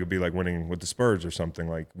factory. Like it'd be like winning with the Spurs or something.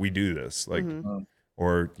 Like we do this.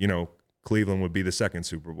 Or Cleveland would be the second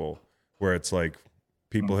Super Bowl, where it's like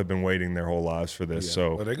people have been waiting their whole lives for this. Yeah.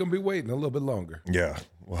 So Well, they're going to be waiting a little bit longer. yeah,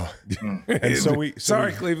 well, and so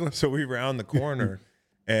Sorry, we- Cleveland. So we round the corner,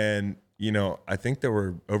 and I think there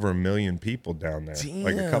were over 1 million people down there,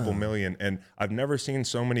 like a couple Damn. million, and I've never seen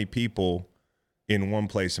so many people in one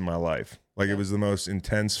place in my life. Like it was the most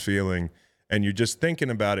intense feeling, and you're just thinking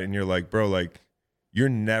about it, and you're like, bro, you're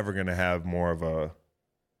never gonna have more of a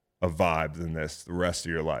vibe than this the rest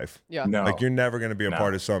of your life. Yeah. No. Like you're never gonna be a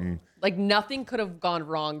part of something. Like nothing could have gone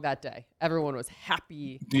wrong that day. Everyone was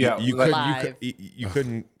happy. Yeah, You Live.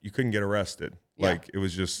 couldn't get arrested. Yeah. Like it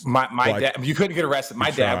was just my like, dad. You couldn't get arrested. My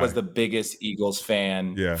You dad try. was the biggest Eagles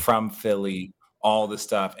fan Yeah. from Philly. All the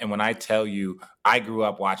stuff, and when I tell you, I grew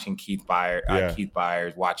up watching Keith Byers,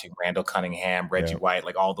 watching Randall Cunningham, Reggie Yeah. White,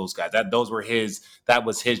 like all those guys. That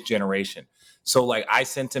was his generation. So I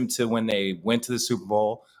sent him to, when they went to the Super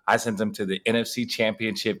Bowl, I sent him to the NFC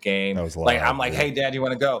Championship game. That was I'm like, loud, hey, Dad, you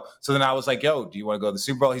want to go? So then I was like, yo, do you want to go to the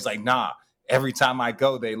Super Bowl? He's like, nah. Every time I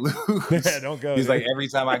go, they lose. Yeah, don't go. He's dude. like, every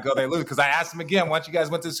time I go, they lose. Because I asked him again, once you guys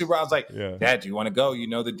went to the Super Bowl, I was like, Yeah. Dad, do you want to go? You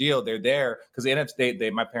know the deal. They're there. Because the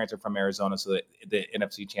NFC, my parents are from Arizona, so the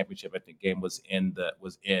NFC Championship, I think, game was in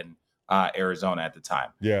Arizona at the time.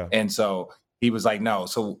 Yeah. And so he was like, no.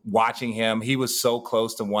 So watching him, he was so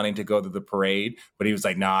close to wanting to go to the parade, but he was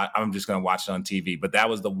like, nah, I'm just going to watch it on TV. But that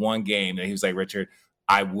was the one game that he was like, Richard,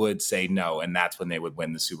 I would say no, and that's when they would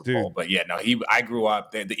win the Super Bowl. But yeah, no, I grew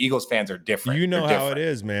up. The Eagles fans are different. You know They're how it different.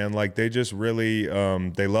 is, man. Like they just really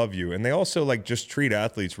they love you, and they also just treat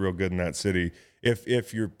athletes real good in that city.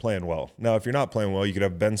 If you're playing well. Now, if you're not playing well, you could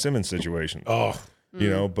have Ben Simmons situation. Oh,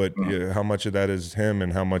 But how much of that is him,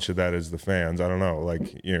 and how much of that is the fans? I don't know.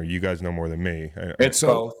 You guys know more than me. It's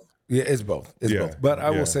both. yeah, it's both. It's Yeah, both. But I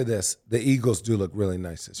yeah. will say this: the Eagles do look really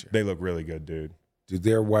nice this year. They look really good, dude. Dude,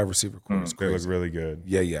 their wide receiver core is They crazy. look really good.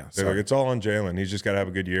 Yeah. They're like, it's all on Jalen. He's just got to have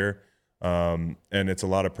a good year. And it's a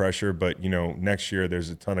lot of pressure. But, next year there's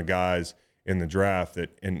a ton of guys in the draft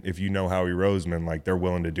and if you know Howie Roseman, like they're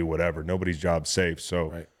willing to do whatever. Nobody's job's safe.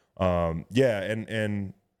 So, it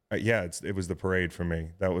was the parade for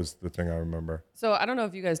me. That was the thing I remember. So I don't know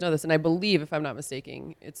if you guys know this, and I believe, if I'm not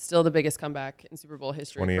mistaken, it's still the biggest comeback in Super Bowl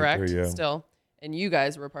history, correct? Yeah. Still. And you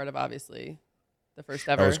guys were a part of, obviously, the first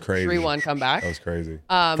ever That was crazy. 3-1 comeback. That was crazy.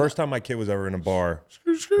 First time my kid was ever in a bar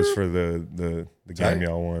was for the game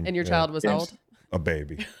y'all won. And your child was how old? A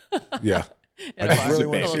baby. Yeah. I just really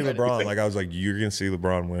want to see LeBron. Like I was like, you're gonna see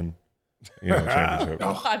LeBron win, championship.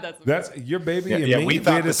 God, That's your baby Yeah, and yeah, me. we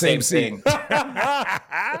thought had the same seat. thing.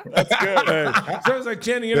 That's good. So I was like,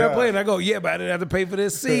 Channing, you're not playing. I go, yeah, but I didn't have to pay for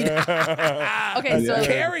this seat. Okay, so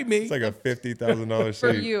Carry me. It's like a $50,000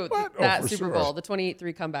 for seat. you, What? Oh, that for Super sure. Bowl, the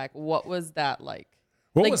 28-3 comeback, what was that like?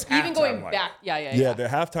 What Like was even going halftime like? back, Yeah, the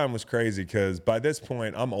halftime was crazy because by this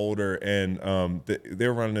point I'm older and they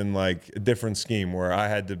were running in like a different scheme where I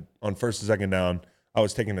had to on first and second down I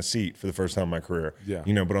was taking a seat for the first time in my career. Yeah.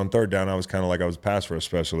 But on third down I was kind of like I was a pass rush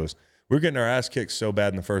specialist. We were getting our ass kicked so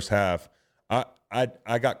bad in the first half.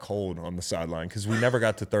 I got cold on the sideline because we never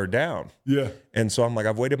got to third down. Yeah. And so I'm like,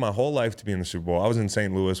 I've waited my whole life to be in the Super Bowl. I was in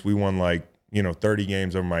St. Louis. We won 30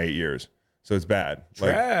 games over my 8 years. So it's bad.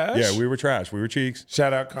 Trash. Yeah, we were trash. We were cheeks.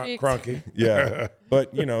 Shout out Cheeks. Cronky. Yeah.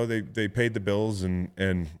 But, they paid the bills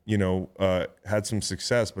and had some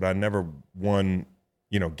success, but I never won,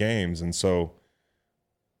 games. And so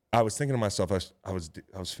I was thinking to myself, I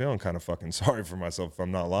was feeling kind of fucking sorry for myself if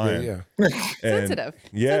I'm not lying. Yeah. And Sensitive.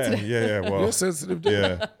 Yeah. Well, You're sensitive, dude.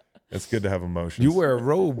 yeah. It's good to have emotions. You wear a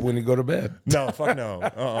robe when you go to bed. No, fuck no.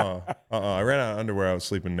 I ran out of underwear. I was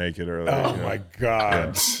sleeping naked earlier. Oh, my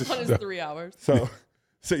God. On his 3 hours. So,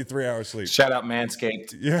 say 3 hours sleep. Shout out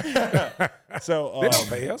Manscaped. Yeah. So, They don't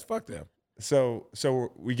pay us. Fuck them. so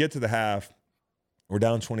we get to the half. We're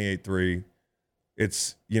down 28-3.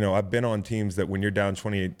 It's, I've been on teams that when you're down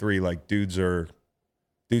 28-3, like dudes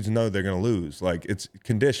know they're going to lose. Like it's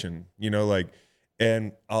conditioned,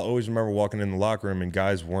 and I'll always remember walking in the locker room and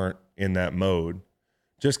guys weren't in that mode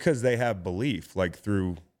just because they have belief, like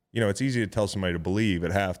through, it's easy to tell somebody to believe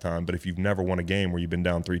at halftime, but if you've never won a game where you've been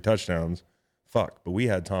down 3 touchdowns, fuck. But we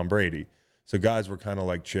had Tom Brady. So guys were kind of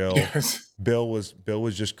like chill. Yes. Bill was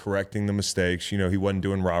just correcting the mistakes. He wasn't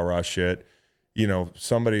doing rah-rah shit. I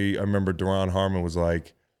remember Duron Harmon was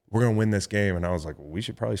like, we're going to win this game. And I was like, well, we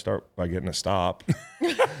should probably start by getting a stop,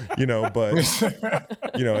 but,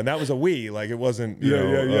 and that was a we, like it wasn't,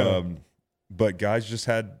 but guys just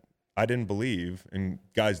I didn't believe and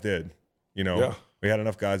guys did, we had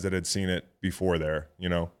enough guys that had seen it before there,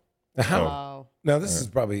 Wow. Now, this is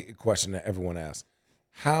probably a question that everyone asks.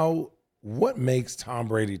 What makes Tom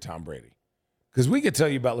Brady Tom Brady? Because we could tell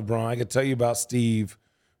you about LeBron. I could tell you about Steve.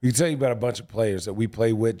 We could tell you about a bunch of players that we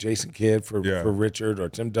play with, Jason Kidd for Richard or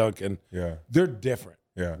Tim Duncan. Yeah. They're different.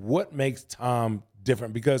 Yeah. What makes Tom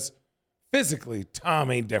different? Because physically, Tom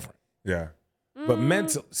ain't different. Yeah. But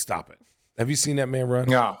mentally, stop it. Have you seen that man run?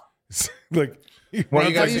 No. Like,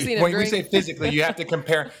 When Have you seen him when you drink? say physically, you have to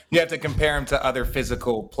compare him to other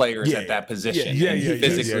physical players at that position.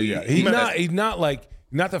 Physically, He's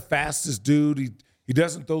not the fastest dude. He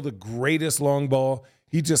doesn't throw the greatest long ball.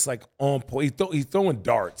 He just like on point. He's throwing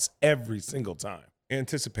darts every single time.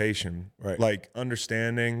 Anticipation, Right. Like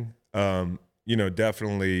understanding,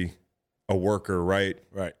 definitely a worker, right?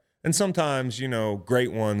 Right. And sometimes,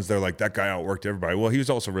 great ones, they're like, that guy outworked everybody. Well, he was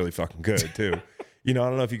also really fucking good, too. I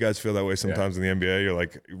don't know if you guys feel that way sometimes in the NBA. You're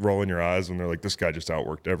like rolling your eyes when they're like, this guy just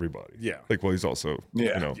outworked everybody. Yeah. Like, well, he's also,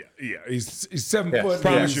 Yeah, he's 7 foot.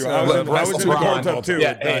 Promise you, I was in the court tub too Yeah,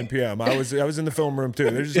 at 9 p.m. I was in the film room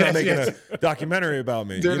too. They're just not making a documentary about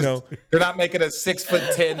me, They're not making a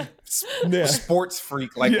 6'10" sports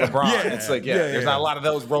freak like LeBron. Yeah. It's like, there's not a lot of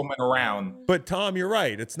those roaming around. But Tom, you're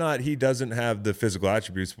right. It's not he doesn't have the physical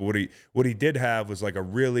attributes, but what he did have was like a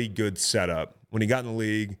really good setup. When he got in the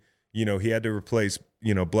league, he had to replace,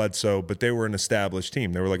 Bledsoe, but they were an established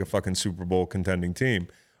team. They were like a fucking Super Bowl contending team.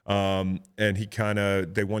 And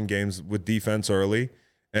they won games with defense early.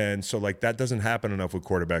 And so like that doesn't happen enough with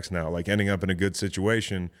quarterbacks now. Like ending up in a good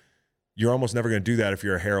situation, you're almost never going to do that if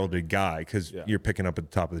you're a heralded guy because you're picking up at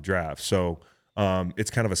the top of the draft. So it's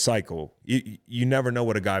kind of a cycle. You never know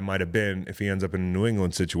what a guy might have been if he ends up in a New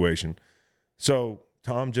England situation. So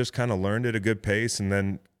Tom just kind of learned at a good pace and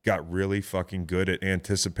then got really fucking good at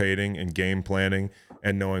anticipating and game planning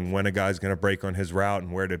and knowing when a guy's going to break on his route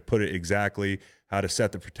and where to put it exactly, how to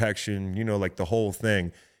set the protection, like the whole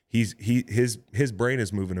thing. His brain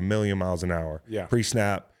is moving a million miles an hour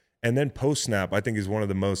pre-snap, And then post snap, I think, is one of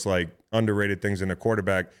the most like underrated things in a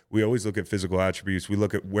quarterback. We always look at physical attributes. We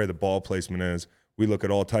look at where the ball placement is. We look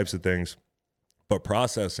at all types of things. But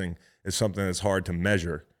processing is something that's hard to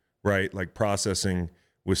measure, right? Like processing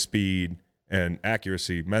with speed and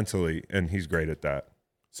accuracy mentally, and he's great at that.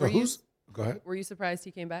 So go ahead. Were you surprised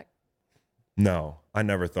he came back? No, I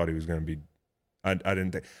never thought he was going to be. I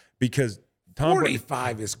didn't think, because Tom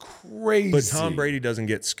 45 is crazy. But Tom Brady doesn't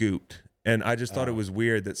get scooped. And I just thought it was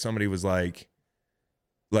weird that somebody was like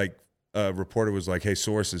a reporter was like, hey,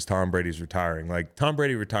 sources, Tom Brady's retiring. Like, Tom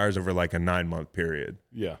Brady retires over like a 9-month period.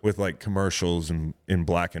 Yeah. With like commercials and in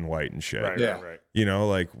black and white and shit. Right. You know,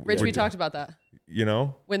 like. Rich, we talked about that. You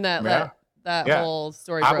know? When that whole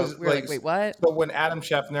story broke. We were like, wait, what? So when Adam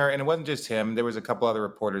Schefter, and it wasn't just him, there was a couple other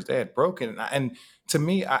reporters, they had broken. And to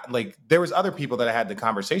me, there was other people that I had the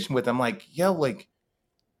conversation with. I'm like, yo, like,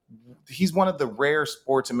 he's one of the rare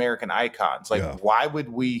sports American icons. Like, why would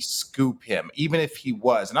we scoop him, even if he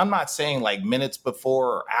was? And I'm not saying like minutes before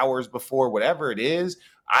or hours before, whatever it is,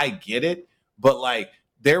 I get it. But like,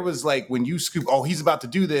 there was like, when you scoop, oh, he's about to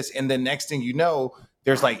do this. And then next thing you know,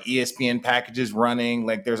 there's like ESPN packages running,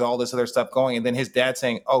 like there's all this other stuff going. And then his dad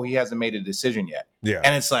saying, oh, he hasn't made a decision yet. Yeah.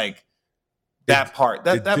 And it's like, that part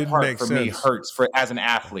for me hurts as an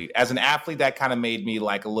athlete. As an athlete, that kind of made me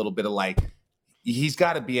like a little bit of like, he's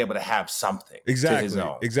got to be able to have something. Exactly. To his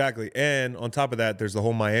own. Exactly. And on top of that, there's the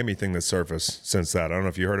whole Miami thing that surfaced since that. I don't know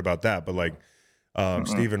if you heard about that, but like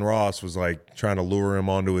Stephen Ross was like trying to lure him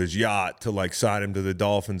onto his yacht to like sign him to the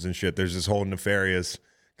Dolphins and shit. There's this whole nefarious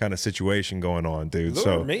kind of situation going on, dude.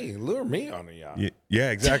 Lure me on the yacht. Yeah,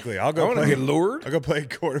 exactly. I'll go get lured. I'll go play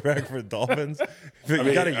quarterback for the Dolphins. You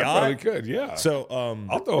got a yacht? I probably could, yeah. So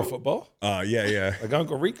I'll throw a football. Yeah. Like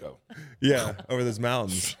Uncle Rico. Yeah, over those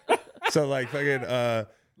mountains. So like fucking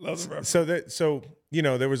so you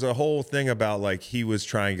know, there was a whole thing about like he was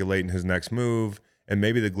triangulating his next move, and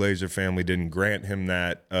maybe the Glazer family didn't grant him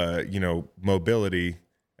that mobility,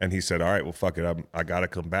 and he said, all right, well, fuck it, I gotta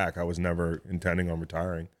come back. I was never intending on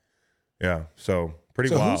retiring. Yeah, so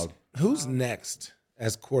pretty wild. Who's next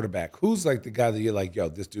as quarterback? Who's like the guy that you're like, yo,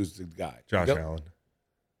 this dude's the guy? Josh Allen.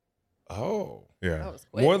 Oh, yeah.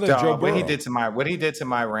 More than Joe Burrow. What he did to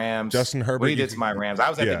my Rams. Justin Herbert. What he did to my Rams. I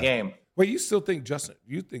was at the game. Wait, you still think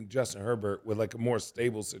Justin Herbert with like a more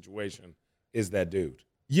stable situation is that dude?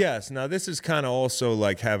 Yes. Now this is kind of also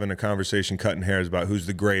like having a conversation, cutting hairs about who's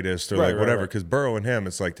the greatest or like whatever. Because Burrow and him,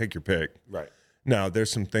 it's like take your pick. Right. Now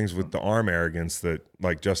there's some things with the arm arrogance that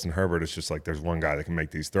like Justin Herbert is just like there's one guy that can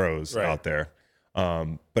make these throws out there.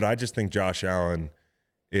 But I just think Josh Allen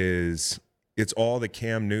is. It's all the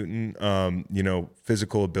Cam Newton,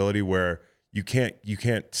 physical ability where you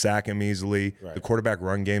can't sack him easily. Right. The quarterback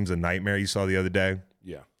run game's a nightmare. You saw the other day.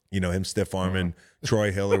 Yeah. You know, him stiff arming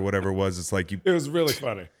Troy Hill or whatever it was. It's like it was really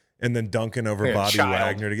funny. And then dunking over Bobby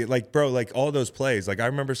Wagner to get like, bro, like all those plays. Like I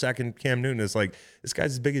remember sacking Cam Newton. It's like this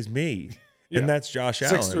guy's as big as me. Yeah. And that's Josh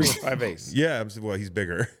Allen. 6'3", 5'8". Yeah, well, he's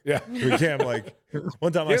bigger. Yeah. Cam, like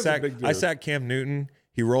one time I sacked Cam Newton.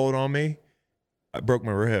 He rolled on me. I broke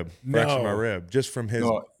my rib, fractured my rib, just from his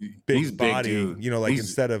big body. Big,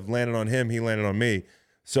 instead of landing on him, he landed on me.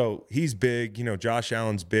 So he's big. You know, Josh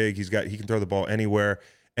Allen's big. He can throw the ball anywhere.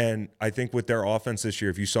 And I think with their offense this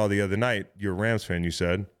year, if you saw the other night, you're a Rams fan. You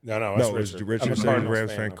said no. It was Richard saying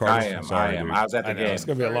Rams fan. I am. I was at the game. It's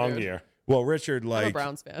gonna be a long year. Well, Richard, I'm a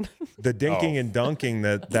Browns fan. The dinking and dunking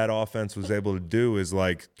that offense was able to do is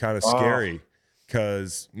like kind of scary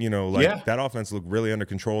because that offense looked really under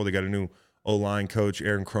control. They got a new O-line coach,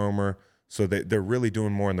 Aaron Kromer. So they're really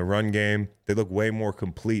doing more in the run game. They look way more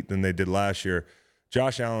complete than they did last year.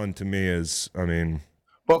 Josh Allen, to me, is,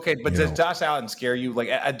 okay, but does Josh Allen scare you?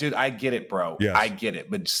 Like, dude, I get it, bro. Yes. I get it.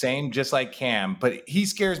 But same, just like Cam. But he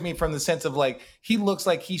scares me from the sense of, like, he looks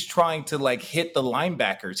like he's trying to, like, hit the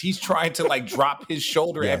linebackers. He's trying to, like, drop his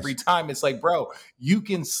shoulder every time. It's like, bro, you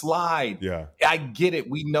can slide. Yeah. I get it.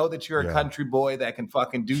 We know that you're a country boy that can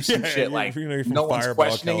fucking do some shit. Like, no one's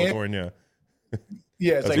questioning California. it.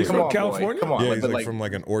 Yeah, it's like, come on, California? Boy. Come on. Yeah, he's like from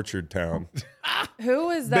like an orchard town. Who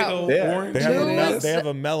is that? Orange. They have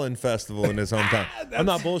a melon festival in his hometown. I'm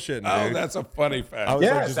not bullshitting, dude. Oh, that's a funny fact. I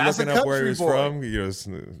was just looking up where he was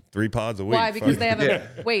from. 3 pods a week. Why? Because they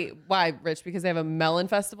have wait, why, Rich? Because they have a melon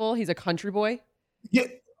festival? He's a country boy? Yeah.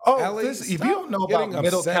 Oh, if you don't know about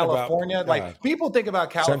Middle California, people think about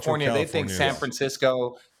California, they think San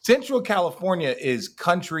Francisco. Central California is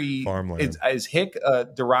country. Farmland. Is hick a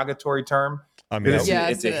derogatory term? I mean, it's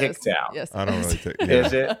a hick down. Yes, I don't really take it.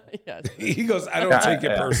 Is it? Yes. He goes, I don't take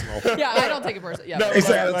it personal. Yeah, I don't take it personal. Yeah, No,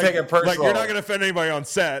 Exactly. like, take it personal. Like you're not going to offend anybody on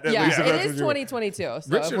set. At least if it that's is what 2022. So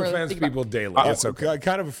Richard we're offends thinking people daily. It's okay. I'm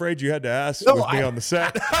kind of afraid you had to ask No, with me on the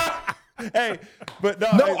set. Hey, but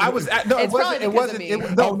no, No, I was. No, it It's wasn't. probably It because wasn't. of me.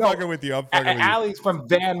 I'm fucking with you. I'm fucking with you. Allie's from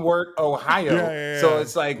Van Wert, Ohio. Yeah. So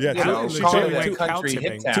it's like, Yeah, you know, she calling went it a to country cow hit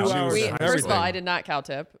tipping. town. 2 hours. We, and first of all, everything. I did not cow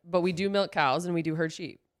tip, but we do milk cows and we do herd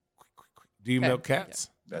sheep. Do you Okay. milk cats?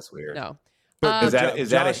 That's weird. No. But Is that-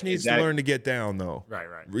 Josh needs to learn to get down, though. Right.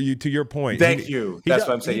 You, to your point. Thank you. That's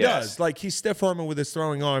what I'm saying. He Yes. does. Like, he's stiff arming with his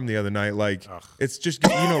throwing arm the other night. Like, it's just,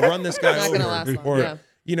 run this guy Not over. gonna last long, Or,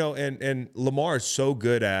 yeah. and Lamar is so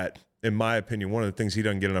good at, in my opinion, one of the things he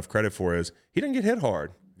doesn't get enough credit for is he doesn't get hit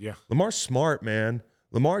hard. Yeah. Lamar's smart, man.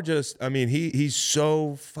 Lamar just, I mean, he's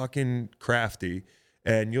so fucking crafty,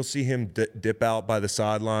 and you'll see him dip out by the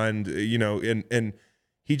sideline, and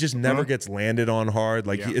he just never gets landed on hard.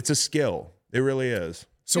 Like, it's a skill. It really is.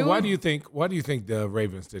 So why do you think the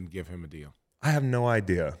Ravens didn't give him a deal? I have no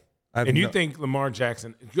idea. And you think Lamar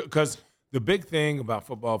Jackson, because the big thing about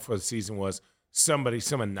football for the season was some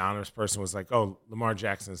anonymous person was like, oh, Lamar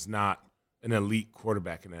Jackson's not an elite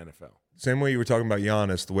quarterback in the NFL. Same way you were talking about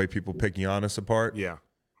Giannis, the way people pick Giannis apart. Yeah.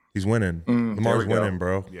 He's winning. Lamar's winning,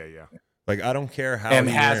 bro. Yeah. Like, I don't care how And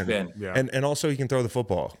he has wins. been. Yeah. And also he can throw the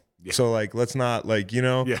football. Yeah. So, like, let's not, like,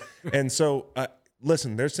 Yeah. And so,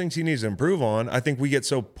 listen, there's things he needs to improve on. I think we get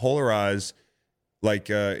so polarized, like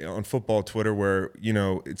on football Twitter, where,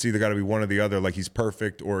 it's either got to be one or the other, like he's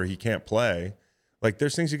perfect or he can't play. Like,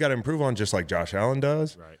 there's things you got to improve on, just like Josh Allen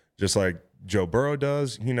does, Right. just like Joe Burrow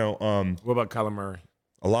does, What about Kyler Murray?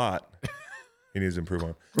 a lot he needs to improve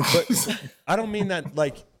on. But I don't mean that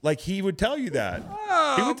like he would tell you that.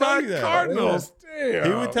 He would tell you that. Cardinals. Damn.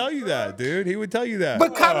 He would tell you that, dude. He would tell you that.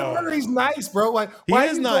 But Kyler Murray's nice, bro. Like, why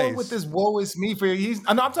is are you nice. going with this woe is me for you?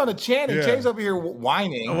 I'm talking to Channing. Yeah. Channing's over here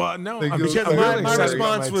whining. Well, no, Like, I'm because I'm my really excited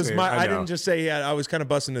about response my was team. I know. didn't just say I was kind of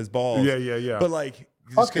busting his balls. Yeah. But like, just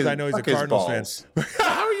Fuck because his- I know he's a fuck his Cardinals fan. balls.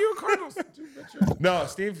 How are you a Cardinals? No,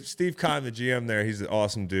 Steve Keim, the GM there, he's an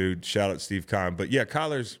awesome dude. Shout out Steve Keim. But yeah,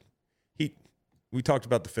 Kyler's we talked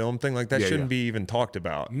about the film thing, like that Yeah, shouldn't yeah. be even talked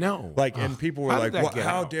about. No. Like, and people were How like, did that get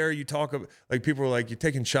how out? dare you talk about, like, people were like, you're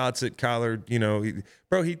taking shots at Kyler,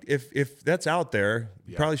 bro, if that's out there,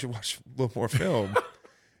 you probably should watch a little more film.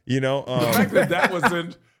 The fact that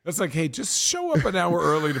wasn't. That's like, hey, just show up an hour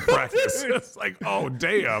early to practice. It's like, oh,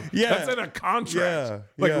 damn. Yeah. That's in a contract.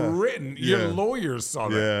 Yeah. Written. Yeah. Your lawyers saw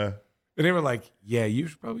that. Yeah. And they were like, yeah, you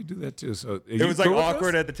should probably do that too. So It was like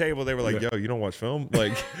awkward at the table. They were like, yo, you don't watch film?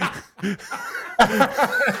 Like,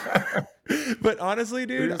 but honestly,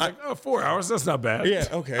 dude, It's like, 4 hours. That's not bad. yeah,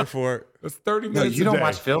 okay, That's 30 No, minutes you a don't day.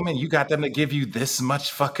 watch film and you got them to give you this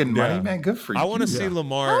much fucking money, Yeah. man. Good for you. I want to see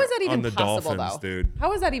Lamar How is that even on the possible, Dolphins, though? dude.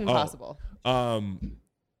 How is that even possible?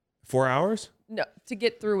 4 hours? No, to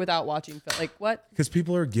get through without watching film. Like, what? Because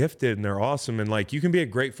people are gifted and they're awesome. And like, you can be a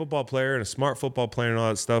great football player and a smart football player and all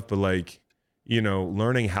that stuff. But like,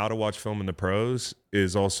 learning how to watch film in the pros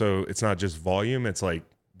is also, it's not just volume. It's like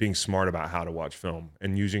being smart about how to watch film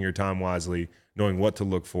and using your time wisely, knowing what to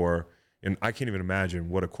look for. And I can't even imagine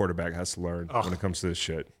what a quarterback has to learn when it comes to this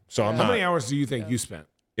shit. So I'm How not many hours do you think you spent?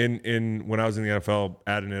 in when I was in the NFL,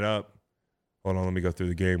 adding it up. Hold on, let me go through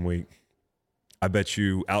the game week. I bet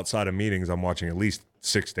you outside of meetings, I'm watching at least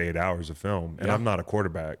 6 to 8 hours of film, and I'm not a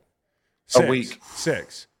quarterback. A week.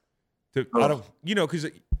 6. I don't, because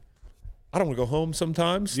I don't want to go home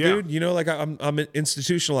sometimes, Yeah. dude. Like I'm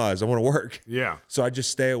institutionalized. I want to work. Yeah. So I just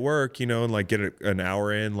stay at work, and like get an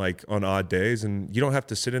hour in, like on odd days, and you don't have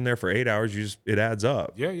to sit in there for 8 hours. It adds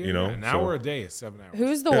up. Yeah. An So- hour a day is 7 hours.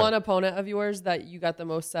 Who's the Yeah. one opponent of yours that you got the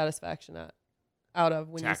most satisfaction out of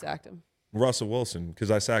when you Tackle. sacked him? Russell Wilson, because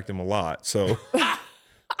I sacked him a lot. So,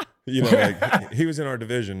 like he was in our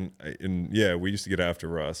division, and yeah, we used to get after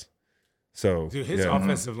Russ. So, Dude, his yeah.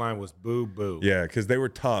 offensive line was boo. Yeah, because they were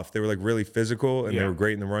tough. They were like really physical, and Yeah. they were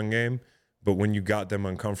great in the run game. But when you got them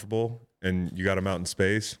uncomfortable and you got them out in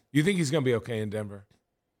space, You think he's going to be okay in Denver?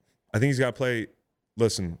 I think he's got to play.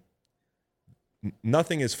 Listen,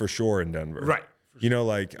 nothing is for sure in Denver. Right.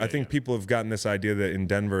 I think people have gotten this idea that in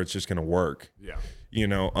Denver it's just going to work. Yeah.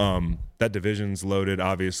 That division's loaded,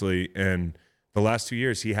 obviously, and the last 2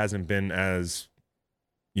 years he hasn't been as,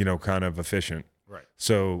 kind of efficient. Right.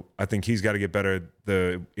 So I think he's got to get better.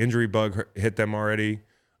 The injury bug hit them already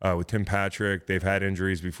with Tim Patrick. They've had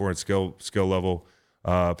injuries before in skill level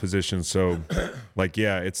positions. So,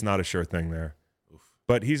 it's not a sure thing there.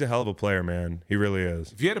 But he's a hell of a player, man. He really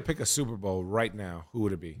is. If you had to pick a Super Bowl right now, who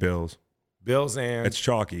would it be? Bills. Bills and It's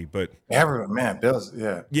chalky, but Everyone, man, Bills,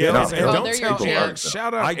 yeah. Bills and Well, don't there you tell go, Eric. Eric.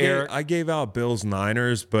 Shout out I Eric. gave out Bills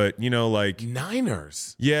Niners, but like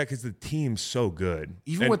Niners. yeah, because the team's so good.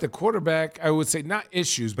 Even And- with the quarterback, I would say not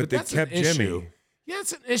issues, but they that's kept an issue. Jimmy. Yeah,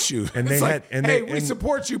 it's an issue. And it's they like, had- and hey, they- we and-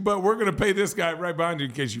 support you, but we're going to pay this guy right behind you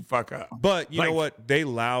in case you fuck up. But you know Like- what? They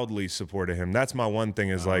loudly supported him. That's my one thing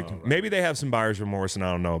is like maybe they have some buyer's remorse and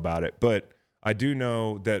I don't know about it. But I do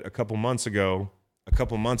know that a couple months ago,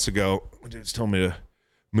 dudes told me to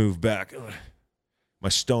move back. Ugh. My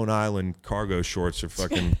Stone Island cargo shorts are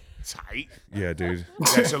fucking Tight. yeah, dude.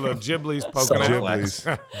 Got your little giblies poking out.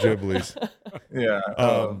 Giblies. Yeah.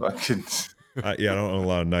 Fucking. Yeah, I don't own a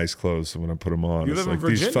lot of nice clothes, so when I put them on, You it's live in like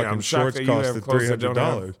these Virginia. fucking I'm shocked shorts that you cost have clothes that don't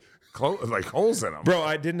 $300. have like holes in them. Bro,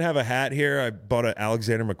 I didn't have a hat here. I bought an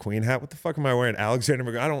Alexander McQueen hat. What the fuck am I wearing? Alexander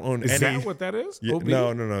McQueen. I don't own Is any. that what that is? Yeah, OB?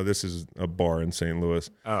 no. This is a bar in St. Louis.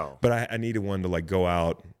 Oh. But I needed one to like go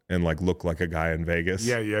out and like look like a guy in Vegas.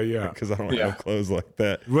 Yeah. Because I don't have clothes like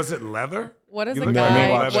that. Was it leather? What does You a look guy,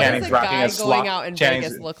 like what Channing's does a rocking guy a going slop- out in Channing's-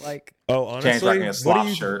 Vegas look like? Oh, honestly, Channing's rocking a slop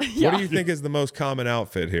shirt. What do you think is the most common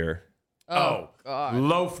outfit here? Oh, God.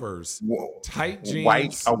 Loafers, tight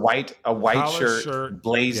jeans, a white collar shirt,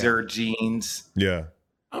 blazer, jeans. Yeah.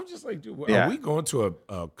 I'm just like, dude, Yeah. are we going to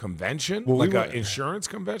a convention, Well, we like an went- insurance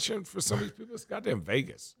convention for some of these people? It's goddamn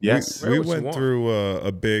Vegas. Yes. Wear We what you went want. through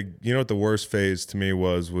a big, you know what the worst phase to me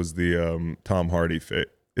was the Tom Hardy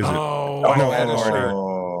fit. Is Oh, it? I No, had Ed a Hardy.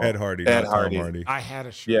 shirt. Ed Hardy, Ed not Hardy. Tom Hardy. I had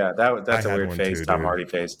a shirt. Yeah, that's I a had weird one face, too, Tom dude. Hardy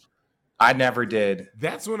face. I never did.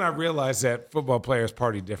 That's when I realized that football players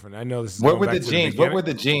party different. I know this is What going were back the to jeans? What were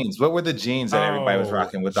the jeans? What were the jeans that everybody was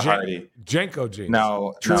rocking with the Hardy? Jenko jeans.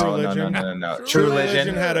 No, True no, Religion? no. True True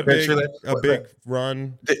Religion had a big,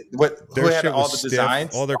 run. Who Their had shit all was the stiff.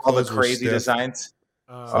 designs? All their all the clothes were crazy stiff. designs.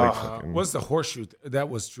 like fucking- What's the horseshoe? That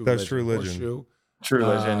was True That was True Religion. Horseshoe. True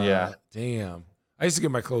Religion, yeah. Damn. I used to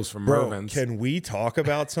get my clothes from Bro, Mervin's. can we talk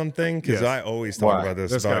about something? Because Yes. I always talk Why? about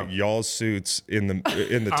this Let's about go. y'all's suits in the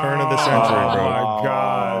turn of the century, Oh, bro. my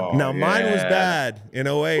God. Now mine was yeah. bad in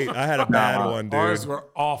 08. I had a bad one, dude. Ours were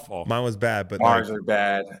awful. Mine was bad, but Ours like, are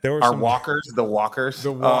bad. there were Our some- walkers, the walkers.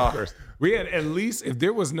 The walkers. We had at least, if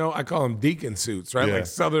there was no, I call them deacon suits, right? Yeah. Like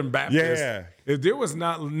Southern Baptist. Yeah. If there was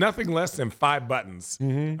nothing less than 5 buttons.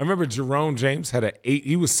 Mm-hmm. I remember Jerome James had an 8.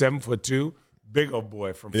 He was 7'2", big old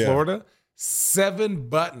boy from Yeah. Florida. 7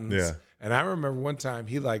 buttons. Yeah. And I remember one time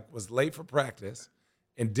he like was late for practice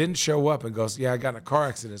and didn't show up and goes, "Yeah, I got in a car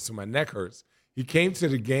accident, so my neck hurts." He came to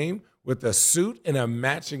the game with a suit and a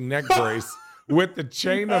matching neck brace with the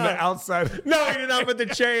chain on the outside. no, you did not put the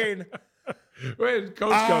chain. Wait,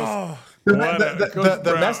 Coach Oh, goes,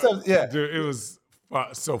 The messed up, yeah. Dude, it was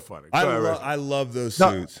so funny. I love those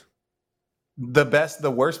No. suits.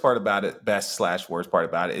 The worst part about it, best/worst part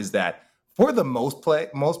about it is that for the most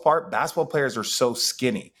part, basketball players are so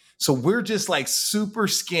skinny. So we're just like super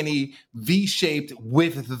skinny, V-shaped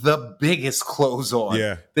with the biggest clothes on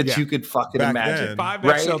Yeah. that Yeah. you could fucking Back imagine. then. 5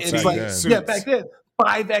 right? XLT It's like, then. suits. yeah, back then.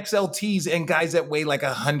 5 XLTs and guys that weigh like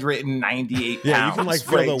 198 Yeah, pounds. you can like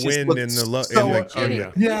feel right? the Just wind look in the so in the Kenny,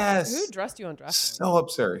 yeah. Yes. Who dressed you on draft night? So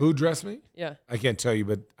absurd. Who dressed me? Yeah. I can't tell you,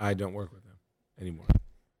 but I don't work with them anymore.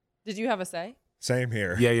 Did you have a say? Same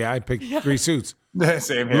here. Yeah, I picked 3 suits.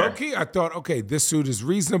 Same here. Low key, I thought, okay, this suit is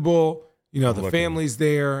reasonable. You know, the looking. family's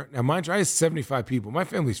there. Now, mind you, I had 75 people. My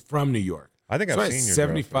family's from New York. I think So I I've had seen your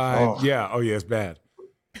 75. draft. Yeah. Oh, yeah, it's bad.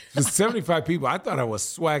 The 75 people, I thought I was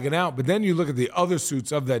swagging out. But then you look at the other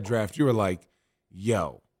suits of that draft, you were like,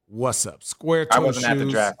 yo, what's up? Square toe I wasn't at the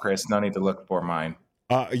shoes. draft, Chris. No need to look for mine.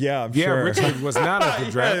 Yeah, I'm Yeah, sure. Richard was not at the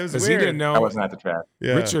Yeah, draft it was because he weird. didn't know. I wasn't at the draft.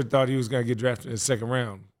 Yeah. Richard thought he was going to get drafted in the second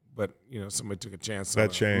round. But, you know, somebody took a chance on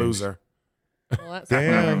That a changed. loser. Well, that's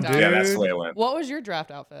Damn, worked out. dude. Yeah, that's the way it went. What was your draft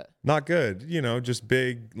outfit? Not good. You know, just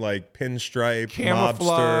big like pinstripe mobster.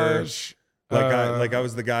 Camouflage. I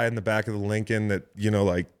was the guy in the back of the Lincoln that, you know,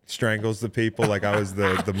 like strangles the people. Like I was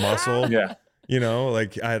the muscle. Yeah. You know,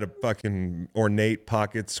 like I had a fucking ornate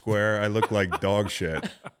pocket square. I looked like dog shit.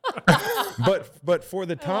 But for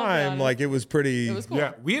the time, God. like it was pretty. It was cool.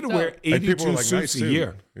 Yeah, we had to So- wear like, people 82 were like, suits nice a suit.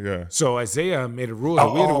 year. Yeah. So Isaiah made a rule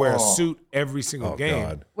that we had to wear a Oh. suit every single Oh game.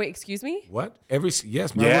 God. Wait, excuse me? What?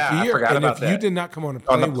 Yes, my Yeah, rookie I year. forgot And about if you that. did not come on a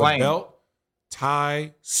On the plane with plane. belt,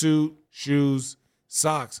 tie, suit, shoes,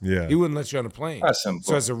 socks, Yeah. he wouldn't let you on a plane. That's simple.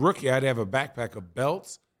 So as a rookie, I'd have a backpack of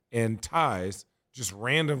belts and ties, just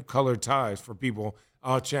random colored ties for people.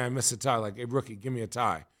 Oh, Chad, I missed a tie. Like, hey, rookie, give me a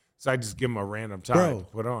tie. So I just give him a random tie Bro. to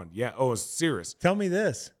put on. Yeah. Oh, it's serious. Tell me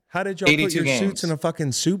this. How did y'all put 82 your games. suits in a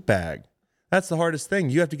fucking suit bag? That's the hardest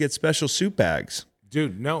thing. You have to get special suit bags.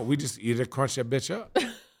 Dude, no, we just crunch that bitch up.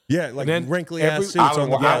 Yeah, like then wrinkly every- ass suits on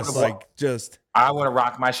the I bus, would- like just I would have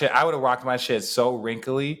rocked my shit. I would have rocked my shit so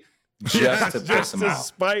wrinkly just to piss him to off.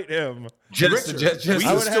 spite him. Just we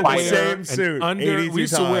I would to have the spite him. same an suit 82 we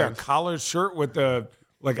used to wear a times. collared shirt with a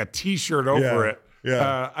t-shirt over Yeah, it.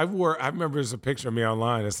 yeah. I remember there's a picture of me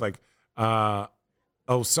online. It's like,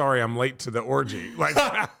 oh, sorry, I'm late to the orgy. Like,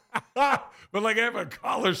 but like I have a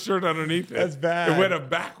collar shirt underneath it. That's bad. And with a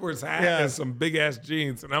backwards hat Yeah. and some big ass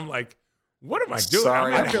jeans. And I'm like, what am I doing?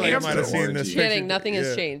 Sorry, I'm I feel like I hamster might have seen orgy. this Kidding. picture. Nothing has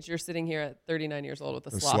Yeah. changed. You're sitting here at 39 years old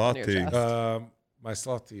with a A sloth sloth on your tee. chest. My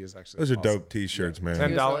sloth tee is actually Those are awesome. dope T-shirts, man. $10,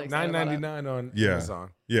 He was really excited about it. $9.99 on Yeah. Amazon.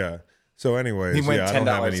 Yeah. So, anyways, He went yeah, I don't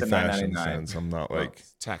have $10 any to fashion $9.99. sense. I'm not like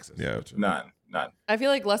Taxes. Yeah. None. I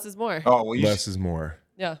feel like less is more. Oh, well, you less is more.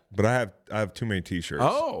 Yeah. But I have too many T-shirts.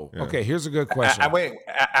 Oh, Yeah. okay. Here's a good question. wait,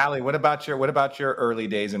 Ali, what about your early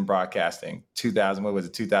days in broadcasting? 2000, what was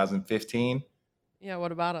it, 2015? Yeah.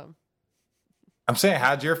 What about him? I'm saying,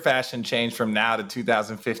 how'd your fashion change from now to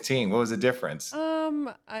 2015? What was the difference?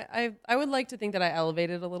 I would like to think that I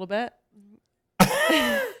elevated a little bit.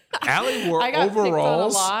 Allie wore I got picked on a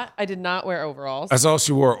overalls. lot. I did not wear overalls. That's all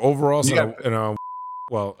she wore. Overalls You and a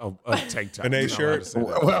tank top. An A I'm not allowed to shirt? say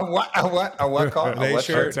that. What called? An A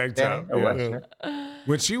shirt? Tank Danny? top, A what yeah. shirt?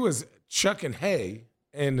 When she was chucking hay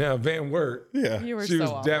in Van Wert, Yeah. You were she so was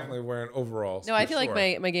awful. definitely wearing overalls. No, I for feel like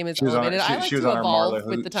sure. my game is She was on- elevated. she- I like she was to on her evolve Marla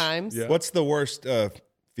with the Hooch. times. Yeah. What's the worst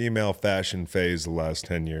female fashion phase the last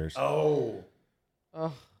 10 years? Oh,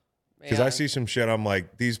 Oh, Because I man. see some shit. I'm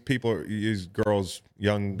like, these people, these girls,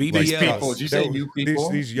 young BBLs. like, These people, did you say you people?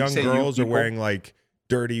 These You young say you girls are people? wearing like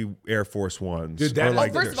dirty Air Force Ones. Dude, that Or, is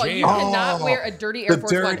like, First of all, you jam. cannot Oh, wear a dirty the Air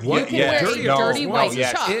Force dirty- One. You what? can yeah, wear dirty a Air dirty Force white Ones.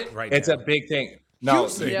 That's chuck. it right It's now. a big thing. No,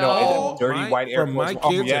 Houston. no, No. it's a dirty white Air From Force my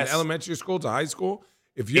One. kids Yes. in elementary school to high school,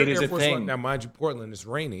 if you're It is Air a Force One, thing. now mind you, Portland is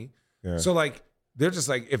rainy, Yeah. so like they're just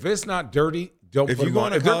like, if it's not dirty, don't if put you them go on.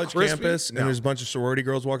 on a If they're college crispy, campus and no. there's a bunch of sorority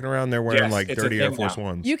girls walking around, they're wearing Yes, like it's a dirty Air thing Force now.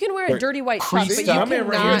 Ones. You can wear a dirty white chuck, but you Pre-stuff. My man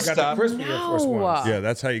right here cannot. got the crispy Air Force No. Ones. Yeah,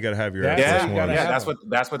 that's how you got to have your Yeah, Air Yeah, Force you Ones. gotta yeah, have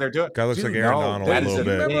that's what they're doing. Guy looks Dude, like Aaron no, Donald that a is little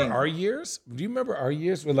the bit. thing. Remember our years? Do you remember our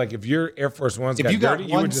years where like if your Air Force Ones If got you got dirty,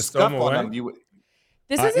 you one would just throw scuff them on away? them, you would.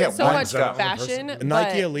 This Yeah, isn't so one much scuff. fashion, The but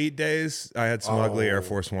Nike Elite days, I had some ugly Air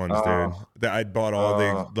Force Ones, dude. Oh. That I'd bought all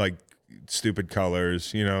Oh. the like stupid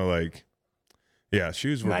colors, you know, like yeah,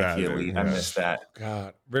 shoes were bad. Nike dude. Elite. I Yeah. missed that.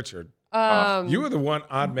 God, Richard, um, you were the one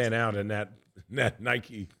odd man out in that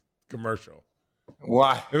Nike commercial.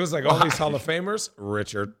 Why? It was like all these Hall of Famers,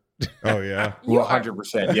 Richard. Oh yeah. You are-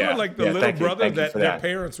 100%. You Yeah. were like the Yeah, little thank you, brother thank you that for their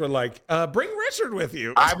parents were like, bring Richard with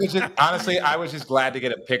you. I was just honestly, I was just glad to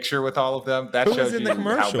get a picture with all of them. That Who was shows in you the how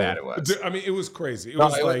commercial? bad it was. Dude, I mean, it was crazy. It No,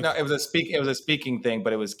 was it like, was a speaking thing,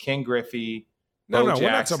 but it was King Griffey. no, Bo we're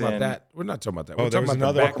not talking about Jackson. that. We're not talking about that. Oh, We're there talking was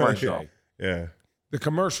about the another back in the commercial. day. Yeah. The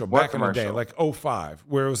commercial What back in the day, commercial? like 05,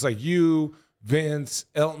 where it was like you, Vince,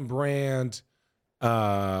 Elton Brand,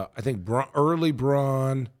 I think early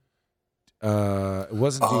Braun. It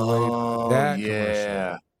wasn't D Wade. Oh, That yeah.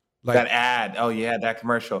 commercial. Like, That ad. Oh, yeah, that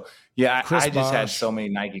commercial. Yeah, Chris I just had Bosh. so many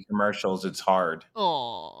Nike commercials. It's hard.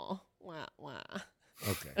 Aw, wah, wah.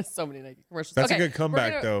 okay. So many Nike commercials. That's Okay, a good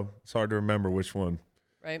comeback we're gonna- though. It's hard to remember which one.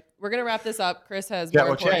 Right. We're gonna wrap this up. Chris has Yeah, more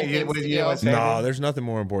well, important Chad, things what to did you do. want to say? No, there's nothing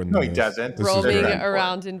more important No, than he this. doesn't. This is Roaming great.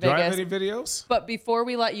 around in Do I have Vegas. any videos? But before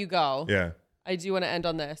we let you go, Yeah. I do want to end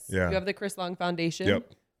on this. Yeah. You have the Chris Long Foundation.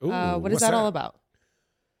 Yep. Ooh, What is what's that all about?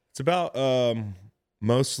 It's about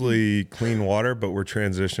mostly clean water, but we're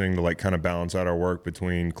transitioning to like kind of balance out our work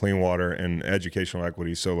between clean water and educational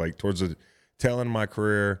equity. So like towards the tail end of my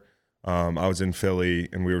career, I was in Philly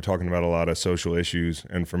and we were talking about a lot of social issues.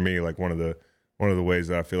 And for me, like one of the ways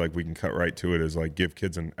that I feel like we can cut right to it is like give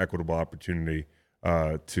kids an equitable opportunity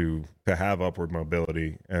to have upward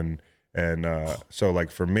mobility. And so like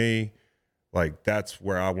for me, like that's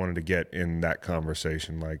where I wanted to get in that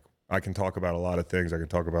conversation. Like I can talk about a lot of things. I can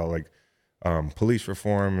talk about like police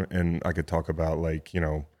reform, and I could talk about like, you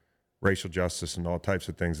know, racial justice and all types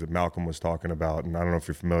of things that Malcolm was talking about. And I don't know if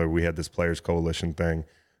you're familiar, we had this Players Coalition thing,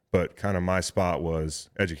 but kind of my spot was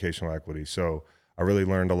educational equity. So I really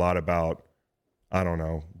learned a lot about, I don't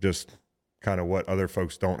know, just kind of what other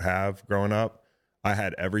folks don't have growing up. I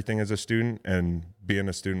had everything as a student, and being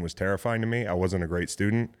a student was terrifying to me. I wasn't a great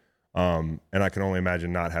student. And I can only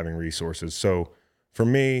imagine not having resources. So for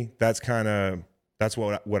me, that's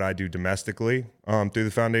what I do domestically through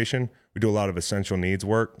the foundation. We do a lot of essential needs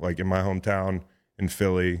work, like in my hometown, in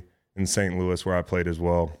Philly, in St. Louis, where I played as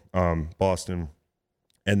well, Boston.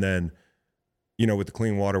 And then, you know, with the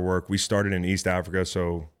clean water work, we started in East Africa.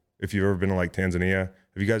 So if you've ever been to like Tanzania,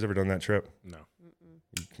 have you guys ever done that trip? No.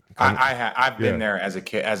 I've been there as a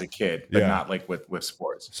kid, but not like with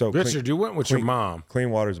sports. So Richard, you went with your mom. Clean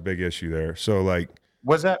water is a big issue there. So like,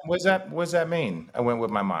 what does that mean? I went with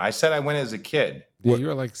my mom. I said I went as a kid. Yeah, you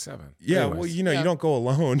were like 7. Yeah, Anyways. well, you know, you don't go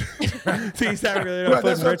alone. He's not really not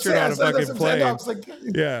putting Richard on a fucking plane. That's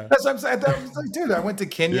what I'm saying. I was like, dude, I went to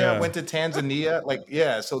Kenya, I went to Tanzania. Like,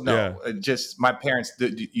 so no, just my parents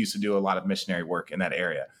used to do a lot of missionary work in that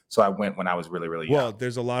area. So I went when I was really, really young. Well,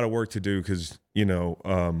 there's a lot of work to do because, you know,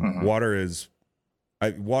 water is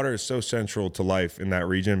so central to life in that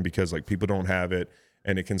region because like people don't have it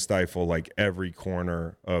and it can stifle like every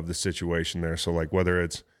corner of the situation there. So like whether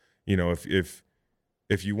it's, you know,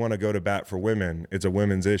 if you want to go to bat for women, it's a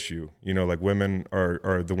women's issue. You know, like women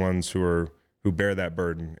are the ones who bear that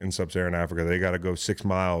burden in sub-Saharan Africa. They got to go 6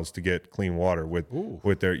 miles to get clean water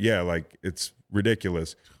with their, like it's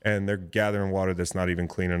ridiculous. And they're gathering water that's not even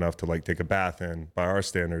clean enough to like take a bath in by our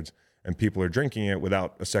standards. And people are drinking it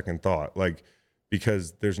without a second thought, like,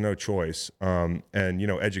 because there's no choice. And, you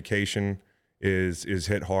know, education is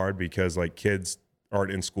hit hard because like kids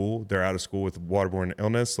aren't in school. They're out of school with waterborne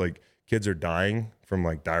illness. Like kids are dying from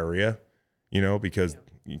like diarrhea, you know, because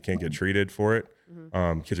you can't get treated for it.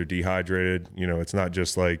 Kids are dehydrated. You know, it's not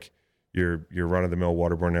just like your run-of-the-mill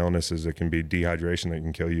waterborne illnesses. It can be dehydration that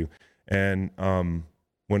can kill you. And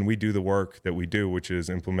when we do the work that we do, which is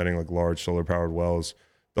implementing like large solar-powered wells,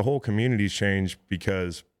 the whole community's changed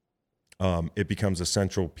because it becomes a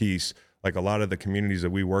central piece. Like a lot of the communities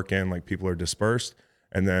that we work in, like people are dispersed.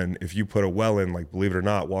 And then if you put a well in, like believe it or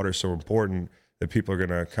not, water is so important that people are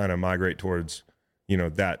going to kind of migrate towards, you know,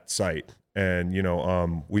 that site. And, you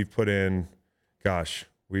know, we've provided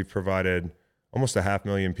almost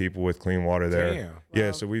 500,000 people with clean water there. Damn. Yeah.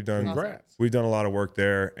 Wow. So we've done Congrats. a lot of work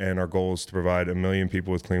there, and our goal is to provide 1 million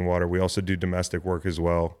people with clean water. We also do domestic work as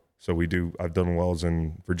well. So I've done wells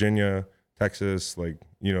in Virginia, Texas, like,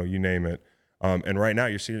 you know, you name it. And right now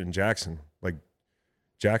you're seeing it in Jackson. Like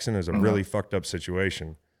Jackson is a really fucked up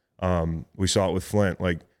situation. We saw it with Flint.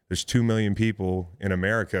 Like there's 2 million people in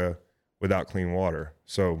America without clean water.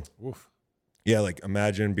 So yeah, like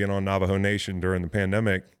imagine being on Navajo Nation during the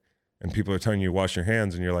pandemic and people are telling you to wash your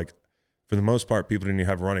hands and you're like, for the most part, people didn't even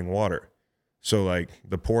have running water. So like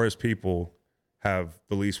the poorest people have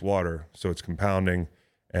the least water. So it's compounding.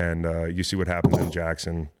 And you see what happens in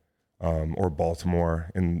Jackson or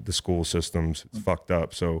Baltimore in the school systems. It's fucked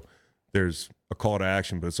up. So there's a call to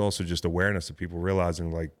action, but it's also just awareness of people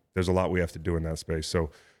realizing like there's a lot we have to do in that space. So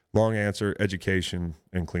long answer, education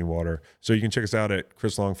and clean water. So you can check us out at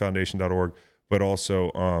chrislongfoundation.org, but also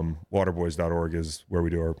waterboys.org is where we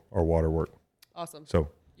do our water work. Awesome. So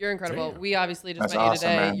you're incredible. We obviously just That's met you awesome,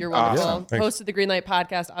 today. man. You're wonderful. Awesome. Host of the Greenlight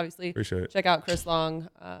podcast, obviously. Appreciate it. Check out Chris Long.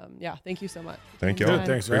 Thank you so much. Thank you. Dude,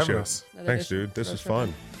 thanks for having Appreciate it. us. Another Thanks, edition dude. This of was Road fun.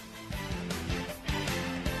 Trippin'.